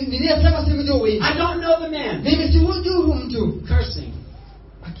 na niliyesema simjui, I don't know the man. mimi simjui huyu mtu, Cursing.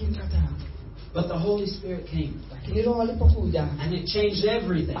 akimkataa. But the Holy Spirit came, Lakini Roho alipokuja and it changed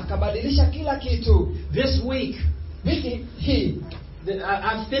everything. akabadilisha kila kitu. This week, Wiki hii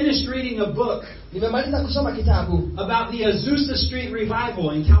I've finished reading a book nimemaliza kusoma kitabu about the Azusa Street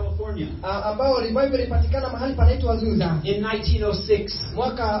Revival in California ambao revival ilipatikana mahali panaitwa Juja in 1906.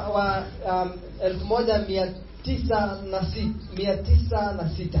 mwaka wa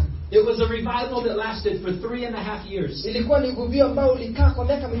 1906. It was a revival that lasted for 3.5 years. Ilikuwa ni uvuvio ambao ulikaa kwa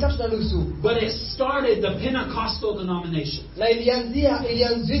miaka 3.5. But it started the Pentecostal denomination Na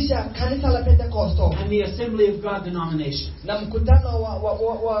ilianzisha kanisa la Pentecostal and the Assembly of God denomination. na mkutano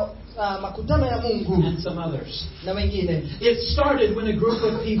wa makutano ya Mungu and some others. na wengine. It started when a group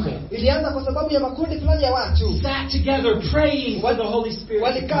of people Ilianza kwa sababu ya makundi fulani ya watu sat together praying for the Holy Spirit to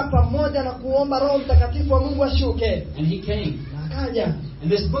walikaa come. pamoja na kuomba Roho Mtakatifu wa Mungu ashuke, And He came. na akaja.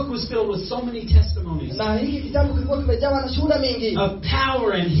 And this book was filled with so many testimonies Na hiki kitabu kilikuwa kimejawa na shuhuda mingi of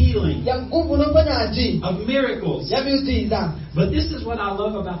power and healing, ya nguvu na uponyaji, of miracles. ya miujiza. But this is what I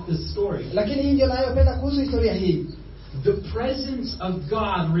love about this story. Lakini hii ndio ninayopenda kuhusu historia hii, The presence of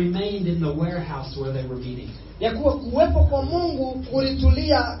God remained in the warehouse where they were meeting. ya kuwa kuwepo kwa Mungu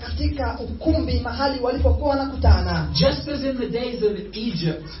kulitulia katika ukumbi mahali walipokuwa wanakutana. Just as in the days of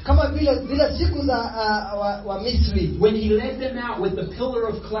Egypt, Kama vile zile siku za wa Misri, when He led them out with the pillar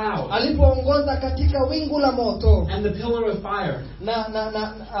of cloud alipoongoza katika wingu la moto and the pillar of fire.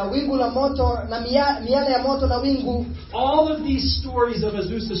 na wingu la moto na miale ya moto na wingu. All of these stories of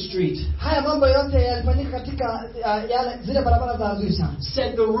Azusa Street Haya mambo yote yalifanyika katika zile barabara za Azusa.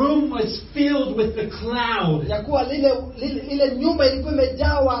 said the room was filled with the cloud. Ya kuwa lile nyumba ilikuwa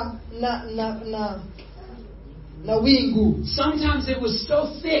imejawa na wingu. Sometimes it was so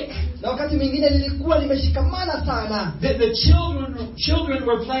thick Na wakati mwingine lilikuwa limeshikamana sana, that the children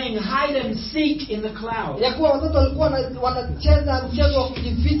were playing hide and seek in the cloud. ya kuwa watoto walikuwa wanacheza mchezo wa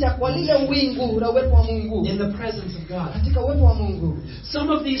kujificha kwa lile wingu la uwepo wa Mungu, In the presence of God. katika uwepo wa Mungu.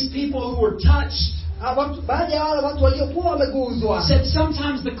 Some of these people who were touched Baadhi ya wale watu waliokuwa wameguzwa said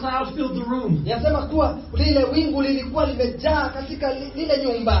sometimes the cloud filled the room, yasema kuwa lile wingu lilikuwa limejaa katika lile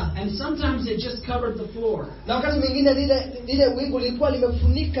nyumba, and sometimes it just covered the floor. na wakati mwingine lile wingu lilikuwa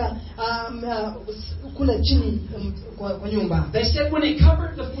limefunika kule chini kwa nyumba. They said when it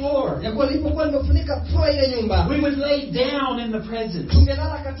covered the floor, Ya kuwa lilipokuwa limefunika floor ile nyumba, we would lay down in the presence,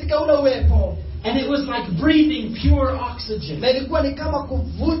 tungelala katika ule uwepo, and it was like breathing pure oxygen. na ilikuwa ni kama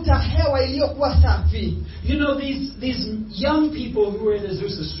kuvuta hewa iliyokuwa safi. You know, these young people who were in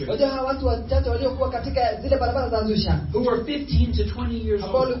Azusa Street, Wajua hawa watu wachache waliokuwa katika zile barabara za Arusha, who were 15 to 20 years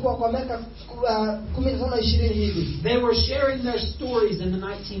ambao old, walikuwa kwa miaka 15 20 hivi, they were sharing their stories in the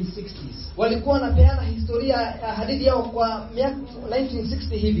 1960s. walikuwa wanapeana historia hadithi yao kwa miaka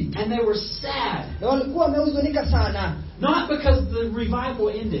 1960 hivi, And they were sad, na walikuwa wamehuzunika sana, not because the revival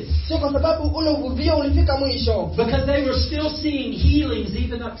ended, sio kwa sababu ule uvuvio ulifika mwisho, because they were still seeing healings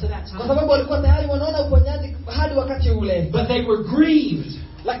even up to that kwa time. sababu walikuwa tayari wanaona uponyaji hadi wakati ule, But they were grieved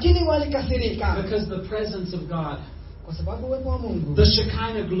lakini walikasirika because the presence of God, kwa sababu uwepo wa Mungu, the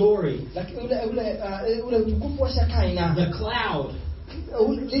Shekinah glory, lakini ule utukufu wa Shakaina, the cloud,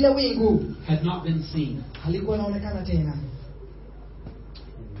 lile wingu had not been seen. halikuwa naonekana tena.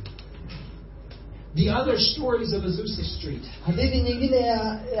 The other stories of Azusa Street Hadithi nyingine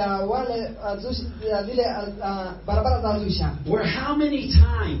ya wale zile barabara za Arusha, were how many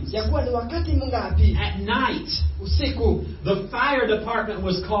times ya kuwa ni wakati mungapi at night usiku, the fire department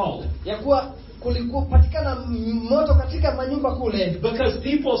was called, ya kuwa kulikuwa patikana moto katika manyumba kule, because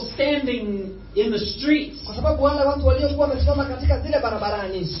people standing in the streets kwa sababu wale watu waliokuwa wamesimama katika zile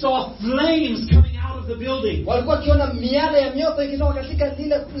barabarani saw flames coming out of the building. walikuwa wakiona miale ya mioto ikitoka katika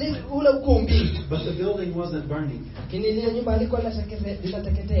ule ukumbi, But the building wasn't burning. lakini ile nyumba ilikuwa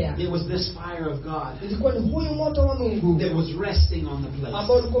linateketea. It was this fire of God Ilikuwa ni huyu moto wa Mungu that was resting on the ambao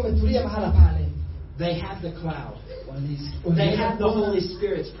place. ulikuwa umetulia mahala pale. They had the cloud. They had the Holy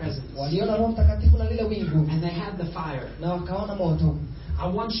Spirit's presence. Waliona Roho Mtakatifu na lile wingu, And they had the fire. na wakaona moto. I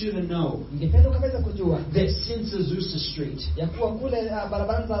want you to know Ningependa ukaweza kujua that since Azusa Street, ya kuwa kule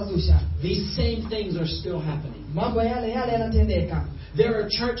barabara za Arusha these same things are still happening. mambo yale yanatendeka. There are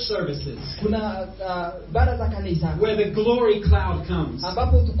church services Kuna ibada za kanisa where the glory cloud comes.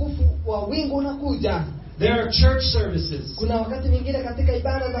 ambapo utukufu wa wingu unakuja. There are church services Kuna wakati mwingine katika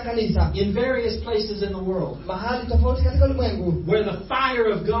ibada za kanisa in various places in the world mahali tofauti katika ulimwengu, where the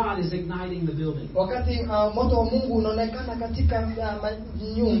fire of God is igniting the building. wakati moto wa Mungu unaonekana katika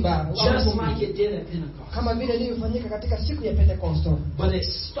nyumba Just like it did at Pentecost. kama vile ilivyofanyika katika siku ya Pentekosto. But it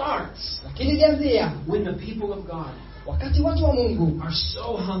starts Lakini ilianzia when the people of God wakati watu wa Mungu are so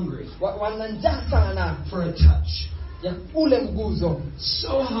hungry wana njaa sana for a touch, ya ule mguzo, so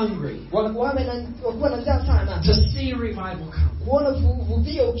hungry wakuwa na njaa sana to see revival come, kuona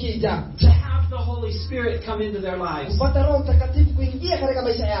uvuvio ukija, to have the Holy Spirit come into their lives, kupata Roho Mtakatifu kuingia katika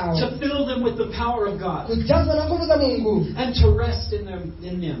maisha yao, to fill them with the power of God, kujazwa na nguvu za Mungu and to rest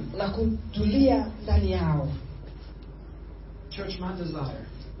in them. na kutulia ndani yao. Church, my desire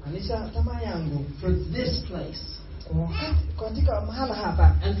Kanisa, tamaa yangu for this place katika mahala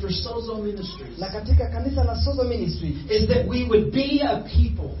hapa and for Sozo Ministries na katika kanisa la Sozo Ministry is that we would be a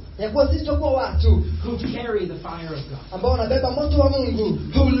people ya kuwa sisi tutakuwa watu who carry the fire of God, ambao wanabeba moto wa Mungu,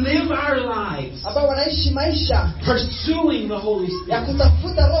 who live our lives ambao wanaishi maisha pursuing the Holy ya Spirit,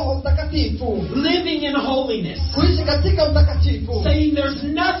 kutafuta Roho Mtakatifu, living in holiness, kuishi katika utakatifu, saying there's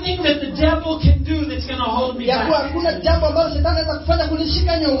nothing that the devil can do that's going to hold me ya kuwa back, hakuna jambo ambalo shetani anaweza kufanya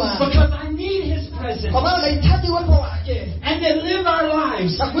kunishika nyuma, because I need his presence, kwa maana nahitaji uwepo wake, and to live our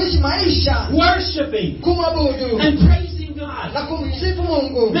lives na kuishi maisha worshiping kumwabudu and praising God, na kumsifu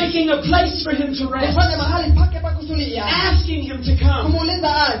Mungu, making a place for him to rest, kufanya mahali pake pa kutulia, asking him to come,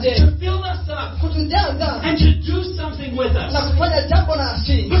 kumuuliza aje, to fill us up, kutujaza and to do something with na us. kufanya jambo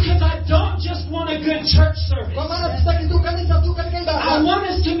nasi, Because I don't just want a good church service. kwa maana tutaki tu kanisa tu katika I ibada, want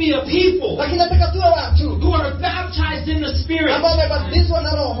us to be a people lakini nataka tuwe watu who are baptized in the Spirit, ambao wamebatizwa na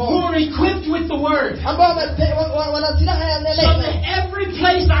who Roho, are equipped with the Word, ambao wana silaha ya so neno, that every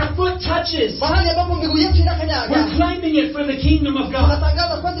place our foot touches, mahali ambapo miguu yetu inakanyaga, we're claiming it for the kingdom of God.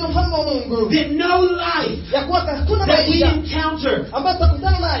 tunatangaza kwa ajili ya ufalme wa Mungu, That no life ya kuwa hakuna that we maisha encounter ambayo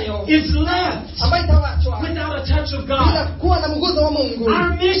tutakutana nayo is left ambayo itawachwa without a touch of bila God. kuwa na mguzo wa Mungu. Our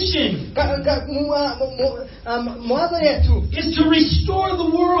mission Mwazo yetu is to restore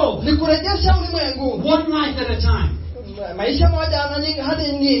the world ni kurejesha ulimwengu one life at a time. maisha moja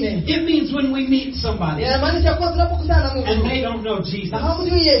hadi nyingine. It means when we meet somebody Inamaanisha kuwa tunapokutana na and Mungu they don't know Jesus, na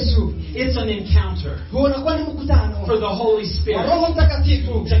hamjui Yesu, it's an encounter huo unakuwa ni mkutano for the Holy wa Spirit Roho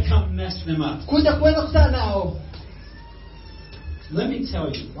Mtakatifu to come mess them up. kuja kuweza kukutana nao. Let me tell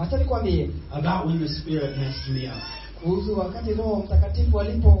you Wacha nikwambie about when the Spirit messed me up, kuhusu wakati Roho Mtakatifu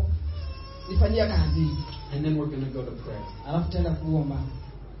aliponifanyia kazi, and then we're going to go to prayer. alafu tutaenda kuomba.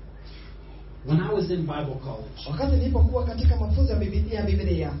 When I was in Bible college, Wakati nilipokuwa katika mafunzo ya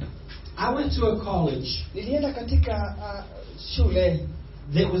Biblia, I went to a college nilienda katika shule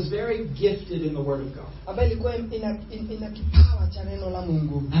that was very gifted in the Word of God. ambayo ilikuwa ina kipawa cha neno la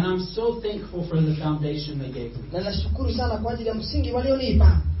Mungu, And I'm so thankful for the foundation they gave me. na nashukuru sana kwa ajili ya msingi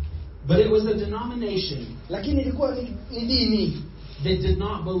walionipa. But it was a denomination Lakini ilikuwa ni dini that did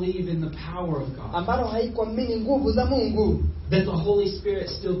not believe in the power of God, ambalo haikuamini nguvu za Mungu, that the Holy Spirit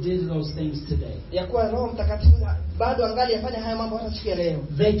still did those things today. ya kuwa Roho Mtakatifu bado angali yafanya haya mambo hata siku ya leo.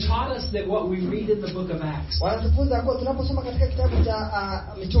 They taught us that what we read in the book of Acts Wanatufunza kuwa tunaposoma katika kitabu cha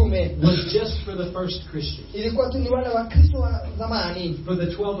mitume was just for the first Christians, ilikuwa tu ni wale wa Kristo wa zamani, for the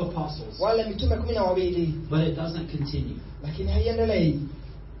 12 apostles, wale mitume 12, but it doesn't continue. lakini haiendelei.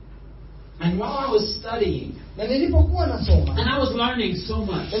 And while I was studying, Na nilipokuwa nasoma and I was learning so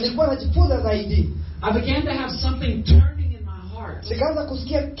much, na nilikuwa najifunza zaidi, I began to have something turning in my heart, nikaanza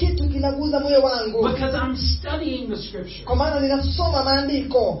kusikia kitu kinaguza moyo wangu, because I'm studying the Scripture, kwa maana ninasoma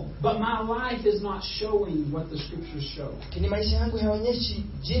maandiko, but my life is not showing what the Scriptures show. lakini maisha yangu hayaonyeshi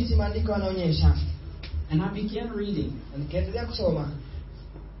jinsi maandiko yanaonyesha. And I began reading, Na nikaendelea kusoma,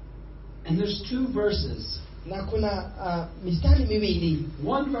 and there's 2 verses. na kuna mistari miwili.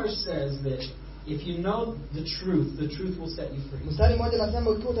 One verse says that if you know the truth will set you free. Mstari mmoja nasema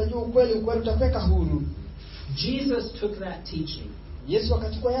ukiwa utajua ukweli, ukweli utakuweka huru. Jesus took that teaching, Yesu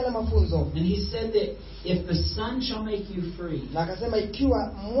akachukua yale mafunzo, and he said that if the Son shall make you free, na akasema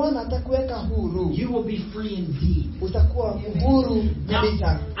ikiwa mwana atakuweka huru, you will be free indeed. utakuwa huru Now,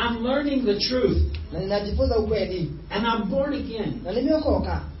 kabisa. I'm learning the truth, Na ninajifunza ukweli, and I'm born again, na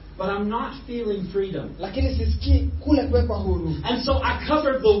nimeokoka, but I'm not feeling freedom. lakini sisikii kule kuwekwa huru. And so I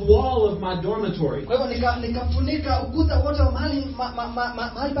covered the wall of my dormitory Kwa hivyo nikafunika ukuta wote wa mahali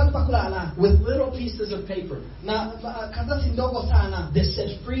pangu pa kulala with little pieces of paper na karatasi ndogo sana that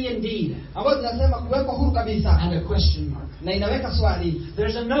said free indeed, ambayo zinasema kuwekwa huru kabisa, and a question mark. na inaweka swali.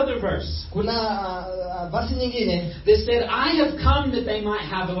 There's another verse Kuna basi nyingine that said, I have come that they might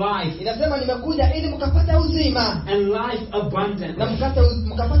have life, inasema nimekuja ili mkapate uzima and life abundantly. na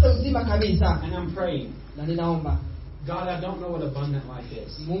mkapate uzima kabisa. And I'm praying, Na ninaomba, God, I don't know what abundant life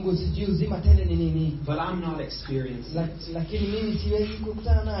is, Mungu, sijui uzima tele ni nini, but I'm not experiencing it. lakini mimi siwezi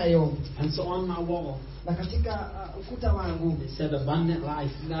kukutana nayo. And so on my wall, Na katika ukuta wangu it said abundant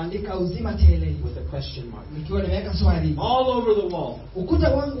life naandika uzima tele with a question mark. nikiwa nimeweka swali. All over the wall, Ukuta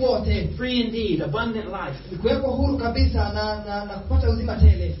wangu wote free indeed, abundant life, ni kuwekwa huru kabisa na kupata uzima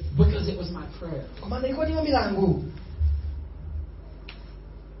tele, because it was my prayer. kwa maana ilikuwa ni ombi langu.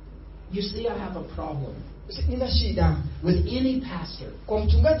 You see, I have a problem Nina shida with any pastor kwa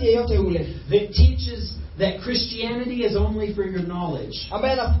mchungaji yeyote ule that teaches that Christianity is only for your knowledge,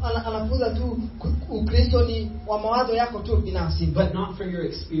 ambaye anafunza tu Ukristo ni wa mawazo yako tu binafsi, but not for your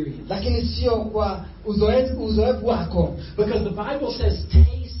experience. lakini sio kwa uzoefu wako. Because the Bible says,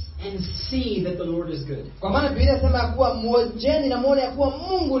 taste and see that the Lord is good. Kwa maana Biblia inasema ya kuwa muonjeni na muone ya kuwa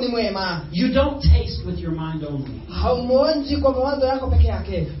Mungu ni mwema. You don't taste with your mind only. Haumonji kwa mawazo yako peke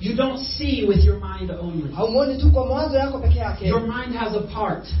yake. You don't see with your mind only. Haumoni tu kwa mawazo yako peke yake. Your mind has a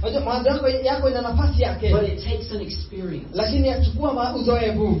part. Mawazo yako ina nafasi yake. But it takes an experience. Lakini yachukua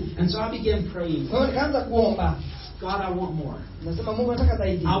uzoefu. And so I began praying. Kwa hiyo nikaanza kuomba. God, I want more. Nasema Mungu nataka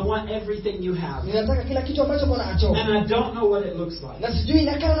zaidi. I want everything you have. Ninataka kila kitu ambacho uko nacho. And I don't know what it looks like. Na sijui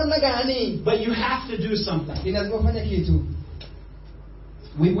inakaa namna gani. But you have to do something. Lazima ufanye kitu.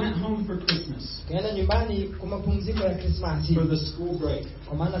 We went home for Christmas. Kaenda nyumbani kwa mapumziko ya Krismasi. For the school break.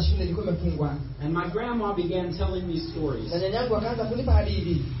 Kwa maana shule ilikuwa imefungwa. And my grandma began telling me stories. Na nyanyangu akaanza kunipa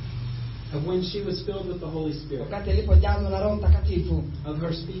hadithi. Of when she was filled with the Holy Spirit. Wakati alipojazwa na Roho Mtakatifu. Of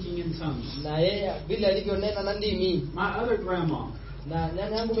her speaking in tongues. Na yeye vile alivyonena na ndimi. My other grandma na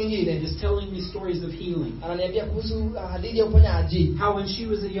nyanya yangu mwingine is telling me stories of healing. Ananiambia kuhusu hadithi ya uponyaji. How when she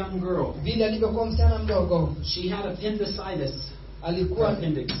was a young girl, vile alivyokuwa msichana mdogo, she had appendicitis.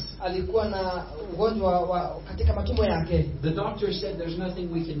 Alikuwa na ugonjwa wa katika matumbo yake. The doctor said there's nothing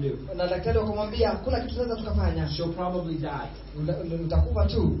we can do. Na daktari akamwambia hakuna kitu tunaweza tukafanya. She'll probably die. Utakufa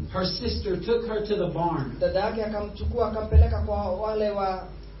tu. Her sister took her to the barn. Dada yake akamchukua akampeleka kwa wale wa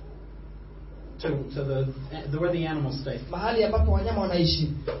to the where the animals stay. Mahali ambapo wanyama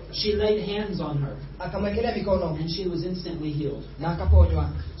wanaishi. She laid hands on her. Akamwekelea mikono. And she was instantly healed. Na akaponywa.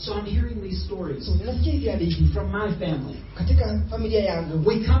 So I'm hearing these stories. So ninasikia hizi hadithi from my family. Katika familia yangu.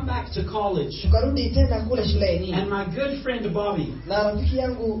 We come back to college. Tukarudi tena kule shuleni. And my good friend Bobby. Na rafiki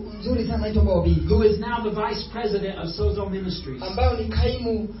yangu mzuri sana anaitwa Bobby. Who is now the vice president of Sozo Ministries. Ambaye ni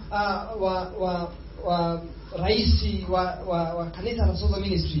kaimu wa raisi wa kanisa la Sozo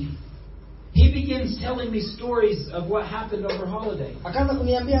Ministry. He begins telling me stories of what happened over holiday. Akaanza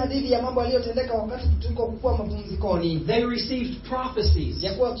kuniambia hadithi ya mambo yaliyotendeka wakati tulikokuwa mapumzikoni. They received prophecies.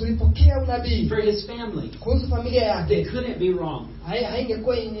 Ya kuwa tulipokea unabii for his family. Kuhusu familia yake. They couldn't be wrong.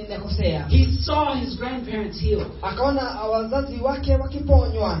 Haingekuwa inakosea. He saw his grandparents healed. Akaona wazazi wake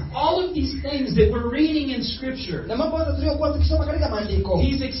wakiponywa. All of these things that we're reading in scripture. Na mambo yote tuliyokuwa tukisoma katika maandiko.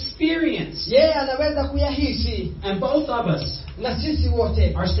 He's experienced. Yeye anaweza kuyahisi. And both of us na sisi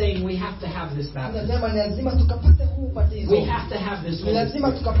wote are saying we have to have this baptism. Nasema ni lazima tukapate huu ubatizo. We have to have this. Ni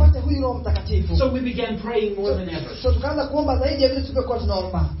lazima tukapate huyu Roho Mtakatifu. So we began praying more than ever. So tukaanza kuomba zaidi ya vile tulivyokuwa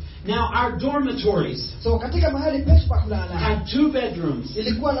tunaomba. Now our dormitories. So katika mahali petu pa kulala. Had 2 bedrooms.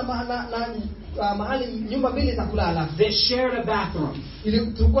 Ilikuwa na mahali nyumba mbili za kulala. They shared a bathroom.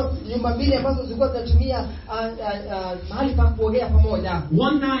 Ilikuwa nyumba mbili ambazo zilikuwa zinatumia mahali pa kuogea pamoja.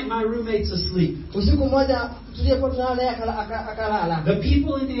 One night my roommate's asleep. Usiku mmoja tulikuwa tunalala naye akalala. The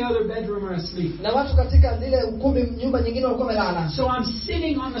people in the other bedroom are asleep. Na watu katika zile ukumbi nyumba nyingine walikuwa wamelala. So I'm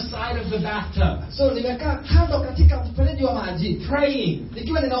sitting on the side of the bathtub. So nimekaa kando katika mfereji wa maji. Praying.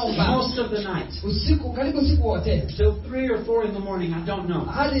 Nikiwa ninaomba. Most of the night. Usiku karibu usiku wote. Till 3 or 4 in the morning, I don't know.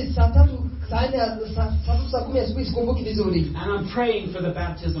 Hadi saa 3 saa 10 asubuhi sikumbuki vizuri. And I'm praying for the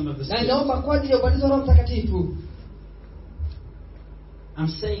baptism of the Spirit. Na naomba kwa ajili ya ubatizo wa Roho Mtakatifu. I'm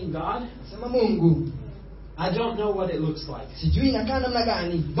saying, God, sema Mungu, I don't know what it looks like. Sijui inakaa namna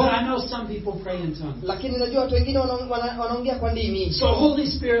gani. But I know some people pray in tongues. Lakini najua watu wengine wanaongea kwa ndimi. So Holy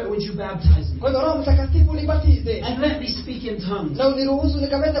Spirit, would you baptize me? Kwa hiyo Roho Mtakatifu nibatize. And let me speak in tongues. Na uniruhusu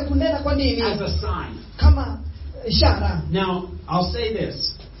nikaweza kunena kwa ndimi. As a sign. Kama ishara. Now, I'll say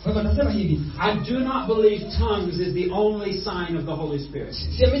this. Kwa hivyo nasema hivi. I do not believe tongues is the only sign of the Holy Spirit.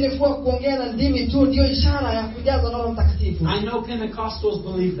 Siamini kuwa kuongea na ndimi tu ndio ishara ya kujazwa na Roho Mtakatifu. I know Pentecostals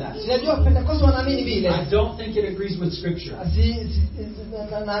believe that. Najua Pentecostals wanaamini vile. I don't think it agrees with Scripture.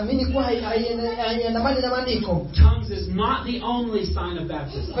 Naamini kuwa haiendamani na maandiko. Tongues is not the only sign of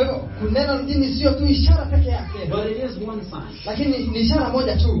baptism. Kwa hivyo kunena ndimi sio tu ishara peke yake. But it is one sign. Lakini ni ishara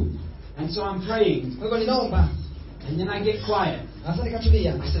moja tu. And so I'm praying. Kwa hivyo ninaomba. And then I get quiet. Sasa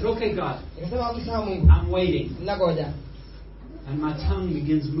nikatulia. I said, "Okay, God. Nikasema okay, sawa Mungu. I'm waiting." Ninangoja. And my tongue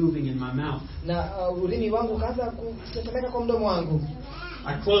begins moving in my mouth. Na ulimi wangu kaanza kutetemeka kwa mdomo wangu.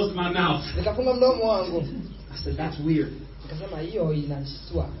 I closed my mouth. Nikafunga mdomo wangu. I said, "That's weird." Nikasema hiyo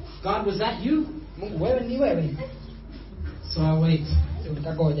inashtua. God, was that you? Mungu, wewe ni wewe. So I wait.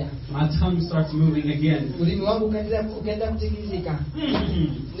 Nikagoja. My tongue starts moving again. Ulimi wangu ukaendelea kutingizika.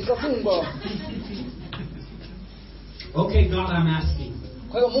 Nikafungwa. Okay, God, I'm asking.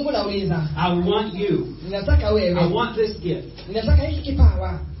 Kwa hiyo Mungu nauliza. I want you. Ninataka wewe. I want this gift. Ninataka hiki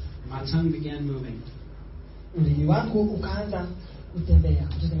kipawa. My tongue began moving. Ulimi wangu ukaanza kutembea,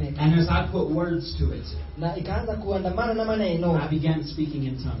 kutetemeka. And as I put words to it, na ikaanza kuandamana na maneno. I began speaking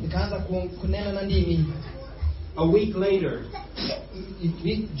in tongues. Nikaanza kunena na ndimi. A week later,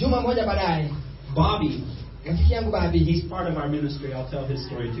 juma moja baadaye, Bobby rafiki yangu Babi. He's part of our ministry. I'll tell his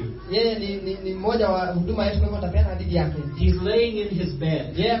story too. Yeye ni mmoja wa huduma yetu, kwa hivyo nitapeana hadithi yake. He's laying in his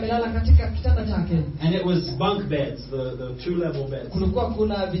bed. Yeye amelala katika kitanda chake. And it was bunk beds, the two-level beds. Kulikuwa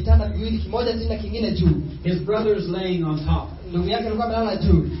kuna vitanda viwili, kimoja chini na kingine juu. His brother's laying on top. Ndugu yake alikuwa amelala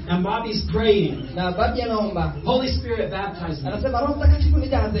juu. And Bobby's praying. Na Babi anaomba. Holy Spirit, baptize me. Anasema Roho Mtakatifu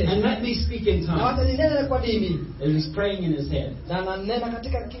nijaze. And let me speak in Na tongues. wacha ninene kwa dini. And he's praying in his head. Na ananena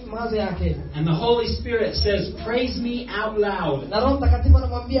katika mawazo yake. And the Holy Spirit says, praise me out loud. Na Roho Mtakatifu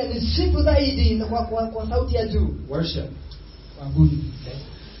anamwambia nisifu zaidi kwa sauti ya juu. Worship. Abudu.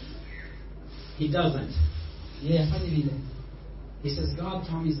 He doesn't. Yeye afanye vile. He says, God,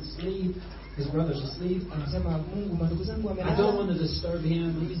 Tommy's asleep. His brother's asleep. Anasema Mungu, mandugu zangu wamelala. I don't want to disturb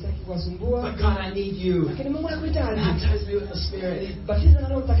him. Mimi sitaki kuwasumbua. But God, I need you. Lakini Mungu anakuhitaji. Baptize me with the Spirit. Batiza na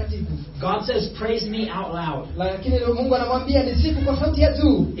Roho Mtakatifu. God says, praise me out loud. Lakini Mungu anamwambia nisifu kwa sauti ya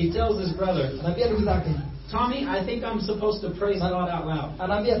juu. He tells his brother, Anaambia ndugu zake, Tommy, I think I'm supposed to praise God out loud.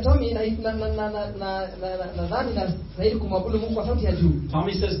 anaambia Tommy, nadhani nastahili kumwabudu Mungu kwa sauti ya juu.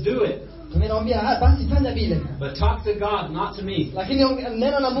 Tommy says, do it. Mimi naambia basi fanya vile. But talk to God, not to me. Lakini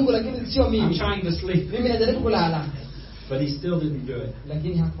nena na Mungu, lakini sio I'm mimi. trying to sleep. Mimi najaribu kulala. But he still didn't do it.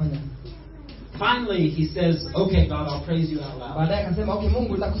 Lakini hakufanya. Finally, he says, okay, God, I'll praise you out loud. Baadaye akasema, okay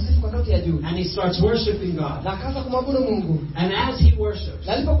Mungu, nitakusifu kwa sauti ya juu. And he starts worshiping God. Na akaanza kumwabudu Mungu. And as he worships,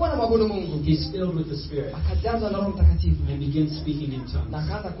 Na alipokuwa anamwabudu Mungu, he's filled with the Spirit akajazwa na Roho Mtakatifu. and begins speaking in Na tongues.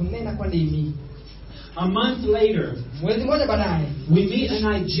 akaanza kunena kwa ndimi. A month later, Mwezi mmoja baadaye, we meet a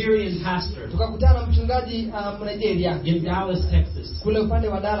Nigerian pastor tukakutana na mchungaji Nigeria in Dallas, Texas. kule upande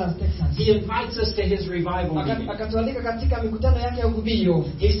wa Dallas, Texas. He invites us to his revival meeting. Akatualika katika mikutano yake ya uvuvio.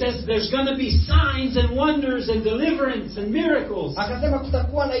 He says there's going to be signs and wonders and deliverance and miracles. Akasema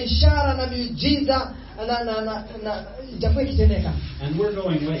kutakuwa na ishara na miujiza na itakuwa ikitendeka. And we're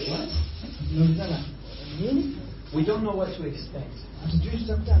going, wait, what? Tunaulizana, nini? We don't know what to expect. Hatujui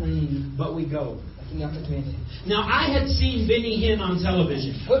tutakutana nini. But we go. Lakini hata tuende. Now, I had seen Benny Hinn on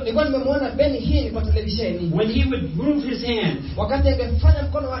television. Nilikuwa nimemwona Benny Hinn kwa televisheni. When he would move his hand, Wakati angefanya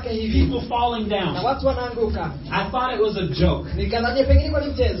mkono wake hivi, people falling na down. watu wanaanguka. I thought it was a joke. Nikadhania pengine kwa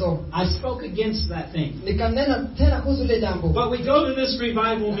ni mchezo. I spoke against that thing. Nikanena tena kuhusu ile jambo. But we go to this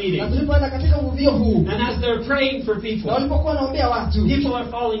revival Na meeting. tulipoenda katika uvuvio huu, And as they're praying for na people, walipokuwa wanaombea watu, people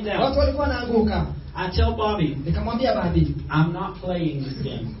are falling down. watu walikuwa wanaanguka. I tell Bobby, Nikamwambia Babi, I'm not playing this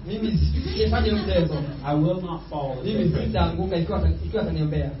game. mimi sifanye mchezo. I will not fall. if they Mimi pray. sitaanguka ikiwa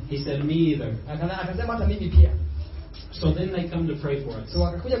ataniombea. He said, me either. Akasema hata mimi pia. So then they come to pray for us. So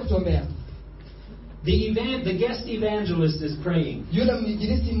wakakuja kutuombea. The guest evangelist is praying. Yule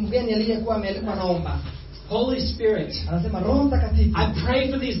mjilisi mgeni aliyekuwa amealikwa naomba. Holy Spirit, Anasema Roho Mtakatifu, I pray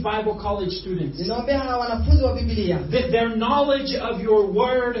for these Bible college students ninaombea hawa wanafunzi wa Biblia that their knowledge of your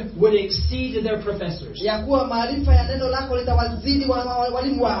word would exceed their professors. ya kuwa maarifa ya neno lako litawazidi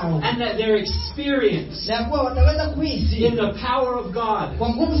walimu wao, And that their experience na ya kuwa wataweza kuishi in the power of God kwa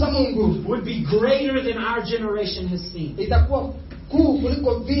nguvu za Mungu would be greater than our generation has seen. itakuwa kuu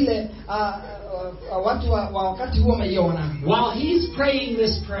kuliko vile watu wa wakati huo wameiona. While he's praying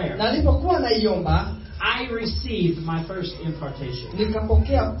this prayer, Na alipokuwa naiomba, I received my first impartation.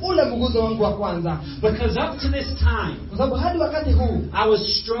 nikapokea ule mguzo wangu wa kwanza. Because up to this time, Kwa sababu hadi wakati huu I was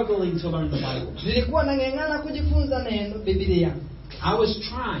struggling to learn the Bible. nilikuwa nang'eng'ana kujifunza neno Biblia. I was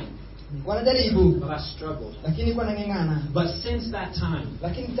trying, Nilikuwa najaribu, but I struggled. lakini nilikuwa nang'eng'ana. But since that time,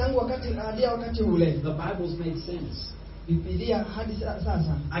 Lakini tangu wakati ule, the Bible's made sense. Biblia hadi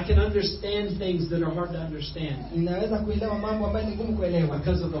sasa I can understand things that are hard to understand ninaweza kuelewa mambo ambayo ni ngumu kuelewa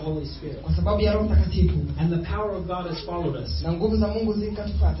because of the Holy Spirit. kwa sababu ya Roho Mtakatifu, And the power of God has followed us. na nguvu za Mungu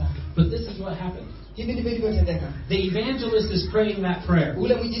zikatufuata. But this is what happened. Hivi ndivyo ilivyotendeka. The evangelist is praying that prayer.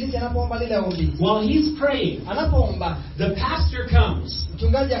 Ule mwinjilisti anapoomba lile ombi, While he's praying, anapoomba the pastor comes,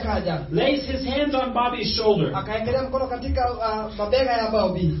 mchungaji akaja, lays his hand on Bobby's shoulder, akaekelea mkono katika mabega ya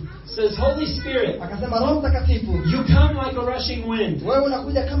Bobby, says, Holy Spirit, akasema Roho Mtakatifu, you come like a rushing wind. wewe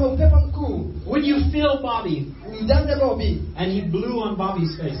unakuja kama upepo mkuu, Would you fill Bobby? mjaze Bobby. And he blew on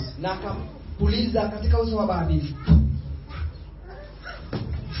Bobby's face. Na akapuliza katika uso wa Bobby.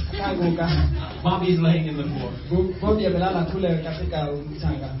 Akaanguka. Bobby's laying in the floor. Bobby amelala kule katika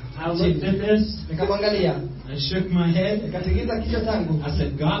mchanga. I looked at this. Nikamwangalia. I shook my head. Nikatingiza kichwa changu. I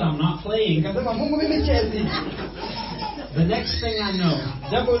said, God, I'm not playing. Nikasema Mungu, mimi chezi. The next thing I know,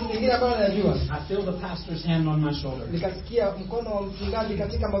 Jambo lingine ambalo najua, I feel the pastor's hand on my shoulder. nikasikia mkono wa mchungaji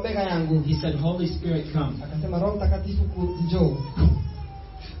katika mabega yangu. He said, Holy Spirit, come. Akasema Roho Mtakatifu njoo.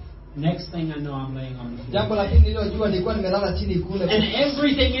 Next thing I know, I'm laying on the floor. Jambo la pili nililojua nilikuwa nimelala chini kule. And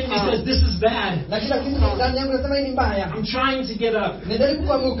everything in me says, this is bad. Na kila kitu ndani yangu nasema hii ni mbaya. I'm trying to get up, Najaribu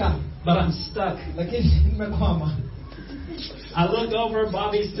kuamuka, but I'm stuck. lakini nimekwama. I look over,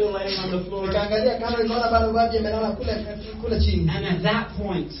 Bobby's still laying on the floor. Nikaangalia kando, nikaona bado Bobby amelala kule chini. And at that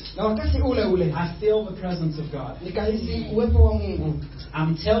point, Na wakati ule I feel the presence of God. nikahisi uwepo wa Mungu.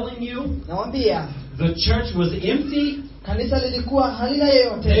 I'm telling you, Nawaambia, the church was empty. kanisa lilikuwa halina They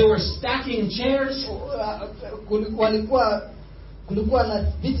yeyote. were stacking chairs. Kulikuwa na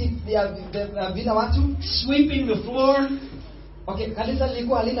viti vina watu. Sweeping the floor. Okay, kanisa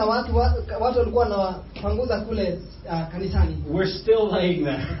lilikuwa halina watu walikuwa na panguza kule kanisani. We're still laying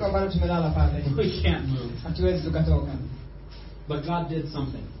there. Kwa bado tumelala pale. We can't move. Hatuwezi tukatoka. But God did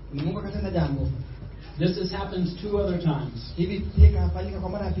something. Mungu akatenda jambo. This has happened 2 other times. Hivi pia kafanyika kwa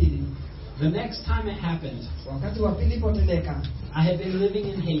mara ya pili. The next time it happened, Wakati wa pili ilipotendeka, I had been living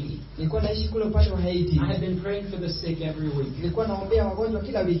in Haiti. nilikuwa naishi kule upande wa Haiti. I had been praying for the sick every week. Nilikuwa naombea wagonjwa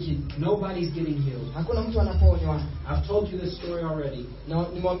kila wiki. Nobody's getting healed. Hakuna mtu anaponywa. I've told you this story already. Na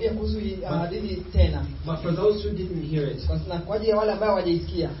nimwambia kuhusu hadithi tena. But for those who didn't hear it, Kwa ajili ya wale ambao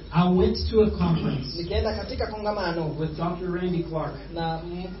hawajaisikia. I went to a conference Nikaenda katika kongamano with Dr. Randy Clark. na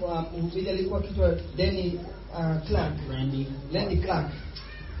mhubiri alikuwa kitwa Danny Clark. Randy Clark.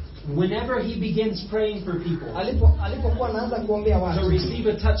 Whenever he begins praying for people Alipokuwa anaanza kuombea to watu receive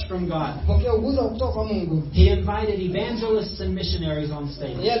a touch from God, kupokea uguzo kutoka kwa Mungu, he invited evangelists and missionaries on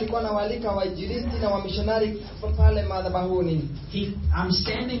stage. yeye alikuwa anawaalika wainjilisti na wamishonari pale madhabahuni. I'm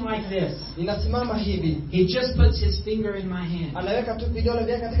standing like this. Ninasimama hivi. He just puts his finger in my hand. Anaweka tu vidole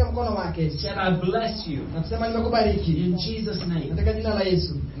vyake katika mkono wake. He said, I bless you. Na kusema nimekubariki. In Jesus' name. Katika jina la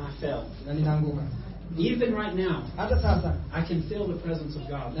Yesu. And I fell. Na ninaanguka. Even right now, hata sasa I can feel the presence of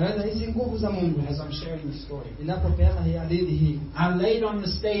God naweza hisi nguvu za Mungu as I'm sharing the story. ninapopeana hii hadithi hii. I laid on the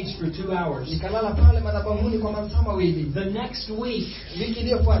stage for 2 hours. Nikalala pale madhabahuni kwa masaa mawili. The next week, wiki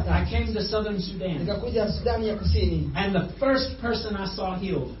iliyofuata I came to southern Sudan. nikakuja Sudani ya Kusini. And the first person I saw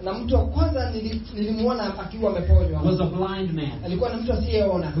healed Na mtu wa kwanza nilimuona akiwa ameponywa was a blind man alikuwa ni mtu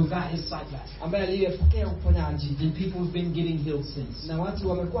asiyeona who got his sight back. ambaye aliyepokea uponyaji. And people have been getting healed since. Na watu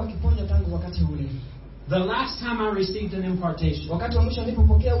wamekuwa wakiponywa tangu wakati ule. The last time I received an impartation, wakati wa mwisho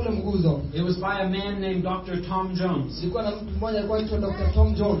nilipopokea ule mguzo, it was by a man named Dr. Tom Jones. ilikuwa na mtu mmoja alikuwa anaitwa Dr.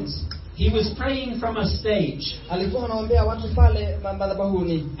 Tom Jones. He was praying from a stage. Alikuwa anaombea watu pale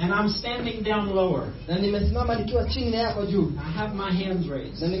madhabahuni. And I'm standing down lower. Na nimesimama nikiwa chini na yako juu. I have my hands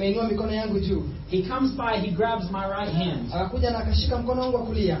raised. Na nimeinua mikono yangu juu. He comes by, he grabs my right hand. Akakuja na akashika mkono wangu wa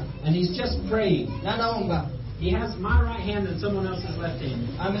kulia. And he's just praying. Na anaomba. He has my right hand and someone else's left hand.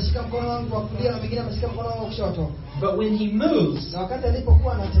 Ameshika mkono wangu wa kulia na mwingine ameshika mkono wangu wa kushoto. But when he moves, na wakati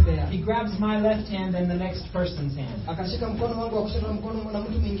alipokuwa anatembea, he grabs my left hand and the next person's hand. akashika mkono wangu wa kushoto na mkono na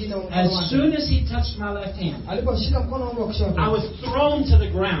mtu mwingine wa As soon as he touched my left hand, aliposhika mkono wangu wa kushoto, I was thrown to the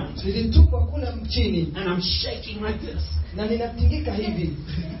ground. nilitupwa kule chini. And I'm shaking like this. Na ninatingika hivi.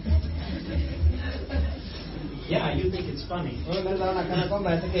 Yeah, you think it's funny.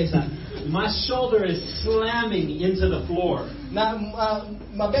 My shoulder is slamming into the floor. Na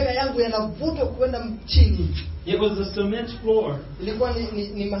mabega yangu yanavutwa kwenda chini. It was a cement floor. Ilikuwa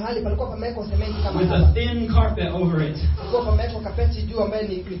ni mahali palikuwa pamewekwa sementi kama with hapa. a thin carpet over it. Kulikuwa pamewekwa kapeti juu ambaye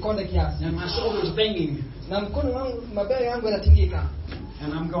ni konde kiasi. And my shoulder's banging. Na mkono wangu, mabega yangu yanatingika.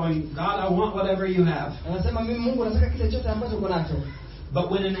 And I'm going, God, I want whatever you have. Anasema mimi Mungu nataka kile chote ambacho uko nacho. But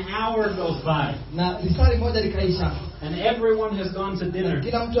when an hour goes by, na risali moja likaisha, and everyone has gone to dinner,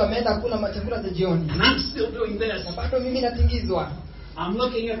 kila mtu ameenda kula chakula cha jioni, and I'm still doing this, na bado mimi natingizwa. I'm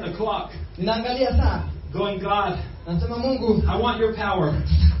looking at the clock, ninaangalia saa, going, God, nasema Mungu, I want your power,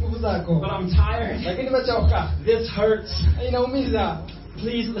 nguvu zako, but I'm tired. lakini nimechoka. This hurts. Inaumiza.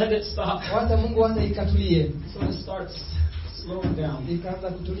 Please let it stop. Wacha Mungu acha ikatulie. So it starts slowing down. Ikaanza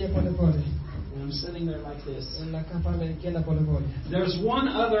kutulia pole pole. And I'm sitting there like this. Nakaa pale nikienda pole pole. There's one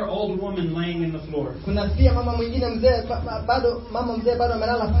other old woman laying in the floor. Kuna pia mama mwingine mzee bado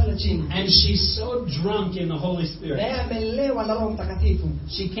amelala pale chini. And she's so drunk in the Holy Spirit. Naye amelewa na Roho Mtakatifu.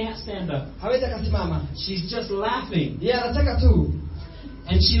 She can't stand up. Hawezi kusimama. She's just laughing. Yeye anataka tu.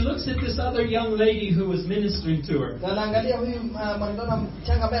 And she looks at this other young lady who was ministering to her. Na anaangalia huyu mwanadada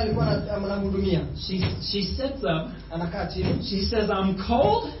mchanga ambaye alikuwa anamhudumia. She sits up. Anakaa chini. She says, I'm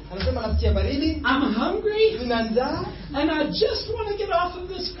cold. Anasema nasikia baridi. I'm hungry. Nina njaa. And I just want to get off of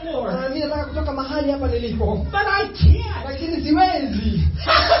this floor. Na mimi nataka kutoka mahali hapa nilipo. But I can't. Lakini siwezi.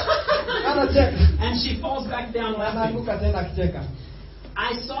 Anacheka. And she falls back down laughing. Anaanguka tena akicheka.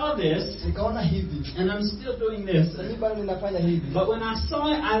 I saw this, nikaona hivi, and I'm still doing this. na mimi bado ninafanya hivi. But when I saw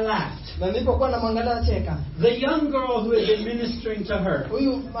it, I laughed. Na nilipokuwa namwangalia nacheka. The young girl who had been ministering to her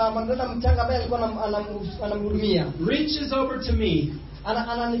Huyu mwanadada mchanga ambaye alikuwa anamhudumia reaches over to me,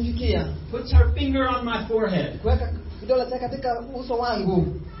 ananifikia, puts her finger on my forehead, kuweka kidole chake katika uso wangu,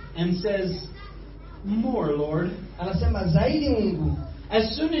 and says, "More, Lord." anasema zaidi Mungu.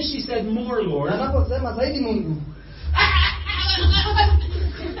 As soon as she said, "More, Lord," Anaposema zaidi Mungu,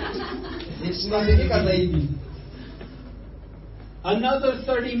 tunapeleka zaidi. Another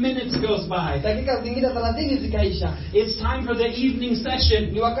 30 minutes goes by. Dakika zingine 30 zikaisha. It's time for the evening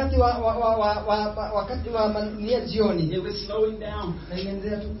session. Ni wakati wa jioni. It was slowing down. Na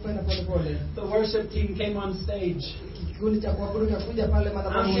inaendelea tu kwenda pole pole. The worship team came on stage. Kikundi cha kuabudu kikakuja pale I'm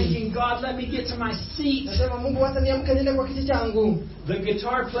madhabahuni. thinking, God, let me get to my seat. Nasema Mungu, hata niamke niende kwa kiti changu. The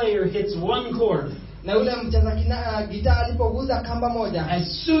guitar player hits one chord. Na yule mcheza gitaa alipoguza kamba moja,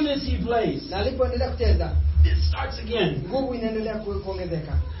 As soon as he plays, na alipoendelea kucheza, it starts again. nguvu inaendelea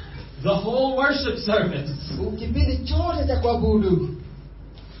kuongezeka. The whole worship service. Kipindi chote cha kuabudu.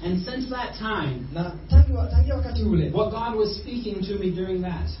 And since that time, Na tangia wakati ule, what God was speaking to me during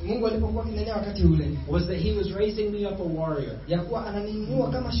that Mungu alipokuwa kinenea wakati ule, was that He was raising me up a warrior ya kuwa ananiinua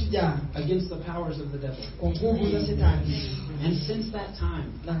kama shujaa against the powers of the devil. kwa nguvu za Shetani. And since that time,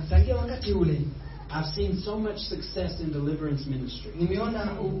 Na tangia wakati ule, I've seen so much success in deliverance ministry. nimeona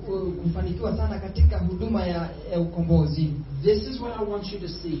kufanikiwa sana katika huduma ya ukombozi. This is what I want you to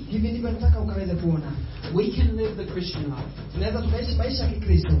see. Hivi ndivyo nataka ukaweze kuona. We can live the Christian life. Tunaweza tukaishi maisha ya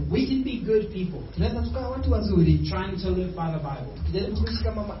Kikristo. We can be good people, Tunaweza tukawa watu wazuri, trying to live by the Bible. tukijaribu kuishi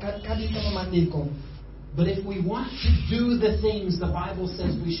kama kadri kama maandiko. But if we want to do the things the Bible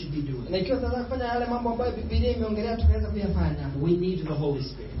says we should be doing, Na ikiwa tunataka kufanya yale mambo ambayo Biblia imeongelea tukaweza kuyafanya, we need the Holy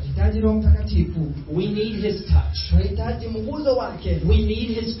Spirit. tunahitaji Roho Mtakatifu. We need His touch. Tunahitaji mguzo wake. We need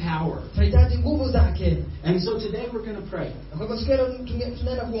His power. Tunahitaji nguvu zake. And so today we're going to pray. Na kwa hivyo siku leo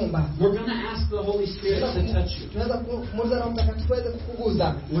tunaenda kuomba. We're going to ask the Holy Spirit to touch you. Tunaweza kumuuliza Roho Mtakatifu aweze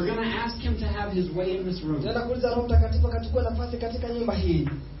kukuguza. We're going to ask Him to have His way in this room. Tunaenda kuuliza Roho Mtakatifu akachukue nafasi katika nyumba hii.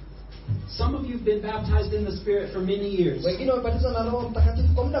 Some of you have been baptized in the Spirit for many years. Wengine wamebatizwa na Roho Mtakatifu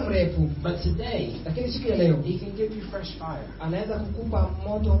kwa muda mrefu. But today, Lakini siku ya leo He can give you fresh fire. anaweza kukupa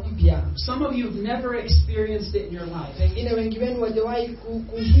moto mpya. Some of you have never experienced it in your life. Wengine wengi wenu hawajawahi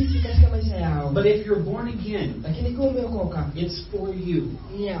kuhisi katika maisha yao. But if you're born again, Lakini ikiwa umeokoka, it's for you.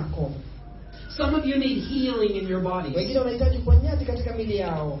 ni yako. Some of you need healing in your bodies. Wengine wanahitaji uponyaji katika miili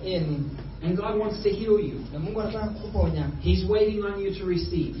yao yenu. And God wants to heal you. Na Mungu anataka kukuponya. He's waiting on you to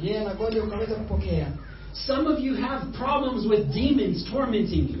receive. Yeye anangoja ukaweza kupokea. Some of you have problems with demons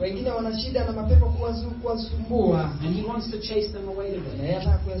tormenting you. Wengine wana shida na mapepo kuwasumbua. And He wants to chase them away Na today. yeye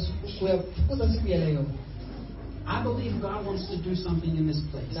anataka kuyafukuza siku ya leo. I believe God wants to do something in this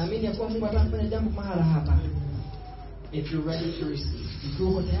place. Naamini ya kuwa Mungu anataka kufanya jambo mahala hapa. If you're ready to receive. Ikiwa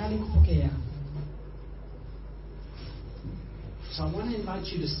uko tayari kupokea. So I want to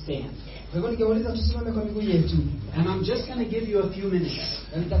invite you to stand. Kwa hivyo ningeuliza tusimame kwa miguu yetu. And I'm just going to give you a few minutes.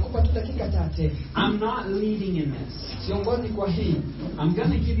 Na nitakupa tu dakika chache. I'm not leading in this. Siongozi kwa hii. I'm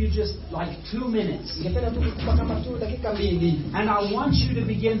going to give you just like 2 minutes. Ningependa tu kukupa kama tu dakika 2. And I want you to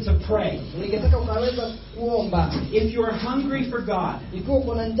begin to pray. Ningetaka ukaweza kuomba. If you're hungry for God, Ikiwa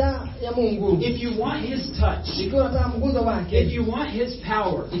uko na njaa ya Mungu. if you want His touch, Ikiwa unataka mguzo if wake. you want His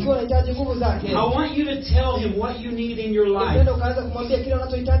power, Ikiwa unahitaji nguvu zake. I want you to tell Him what you need in your life. Ningependa ukaanza kumwambia kile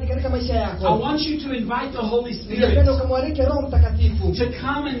unachohitaji katika maisha I yako. want you to invite the Holy Spirit Ningependa ukamwalike Roho Mtakatifu to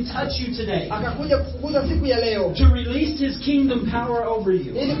come and touch you today, akakuja kukuguza siku ya leo, to release His kingdom power over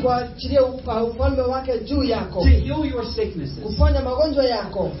you, ili kuachilia ufalme wake juu yako, to heal your sicknesses. kuponya magonjwa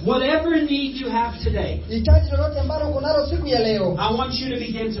yako. Whatever need you have today, Hitaji lolote ambalo uko nalo siku ya leo, I want you to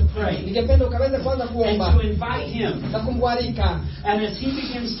begin to pray ningependa ukaweze kuanza and kuomba to invite Him. na kumwalika, And as He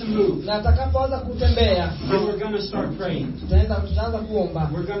begins to move, na atakapoanza kutembea, then we're going to start praying. tutaanza kuomba.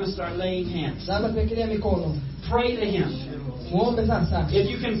 We're going to start laying hands. Tutaanza kuwekelea mikono. Pray to Him. Muombe sasa. If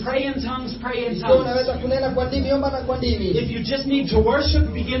you can pray in tongues, pray in Ikiwa tongues. unaweza kunena kwa ndimi, omba na kwa ndimi. If you just need to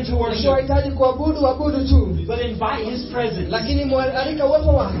worship, begin to Ikiwa worship. unahitaji kuabudu, abudu tu. But invite His presence. Lakini mwalika uwepo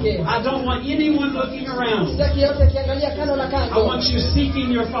wake. I don't want anyone looking around. Sitaki yote akiangalia kando na I kando. want you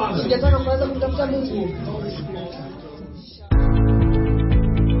seeking your Father. Ningetaka kuanza kumtafuta Mungu.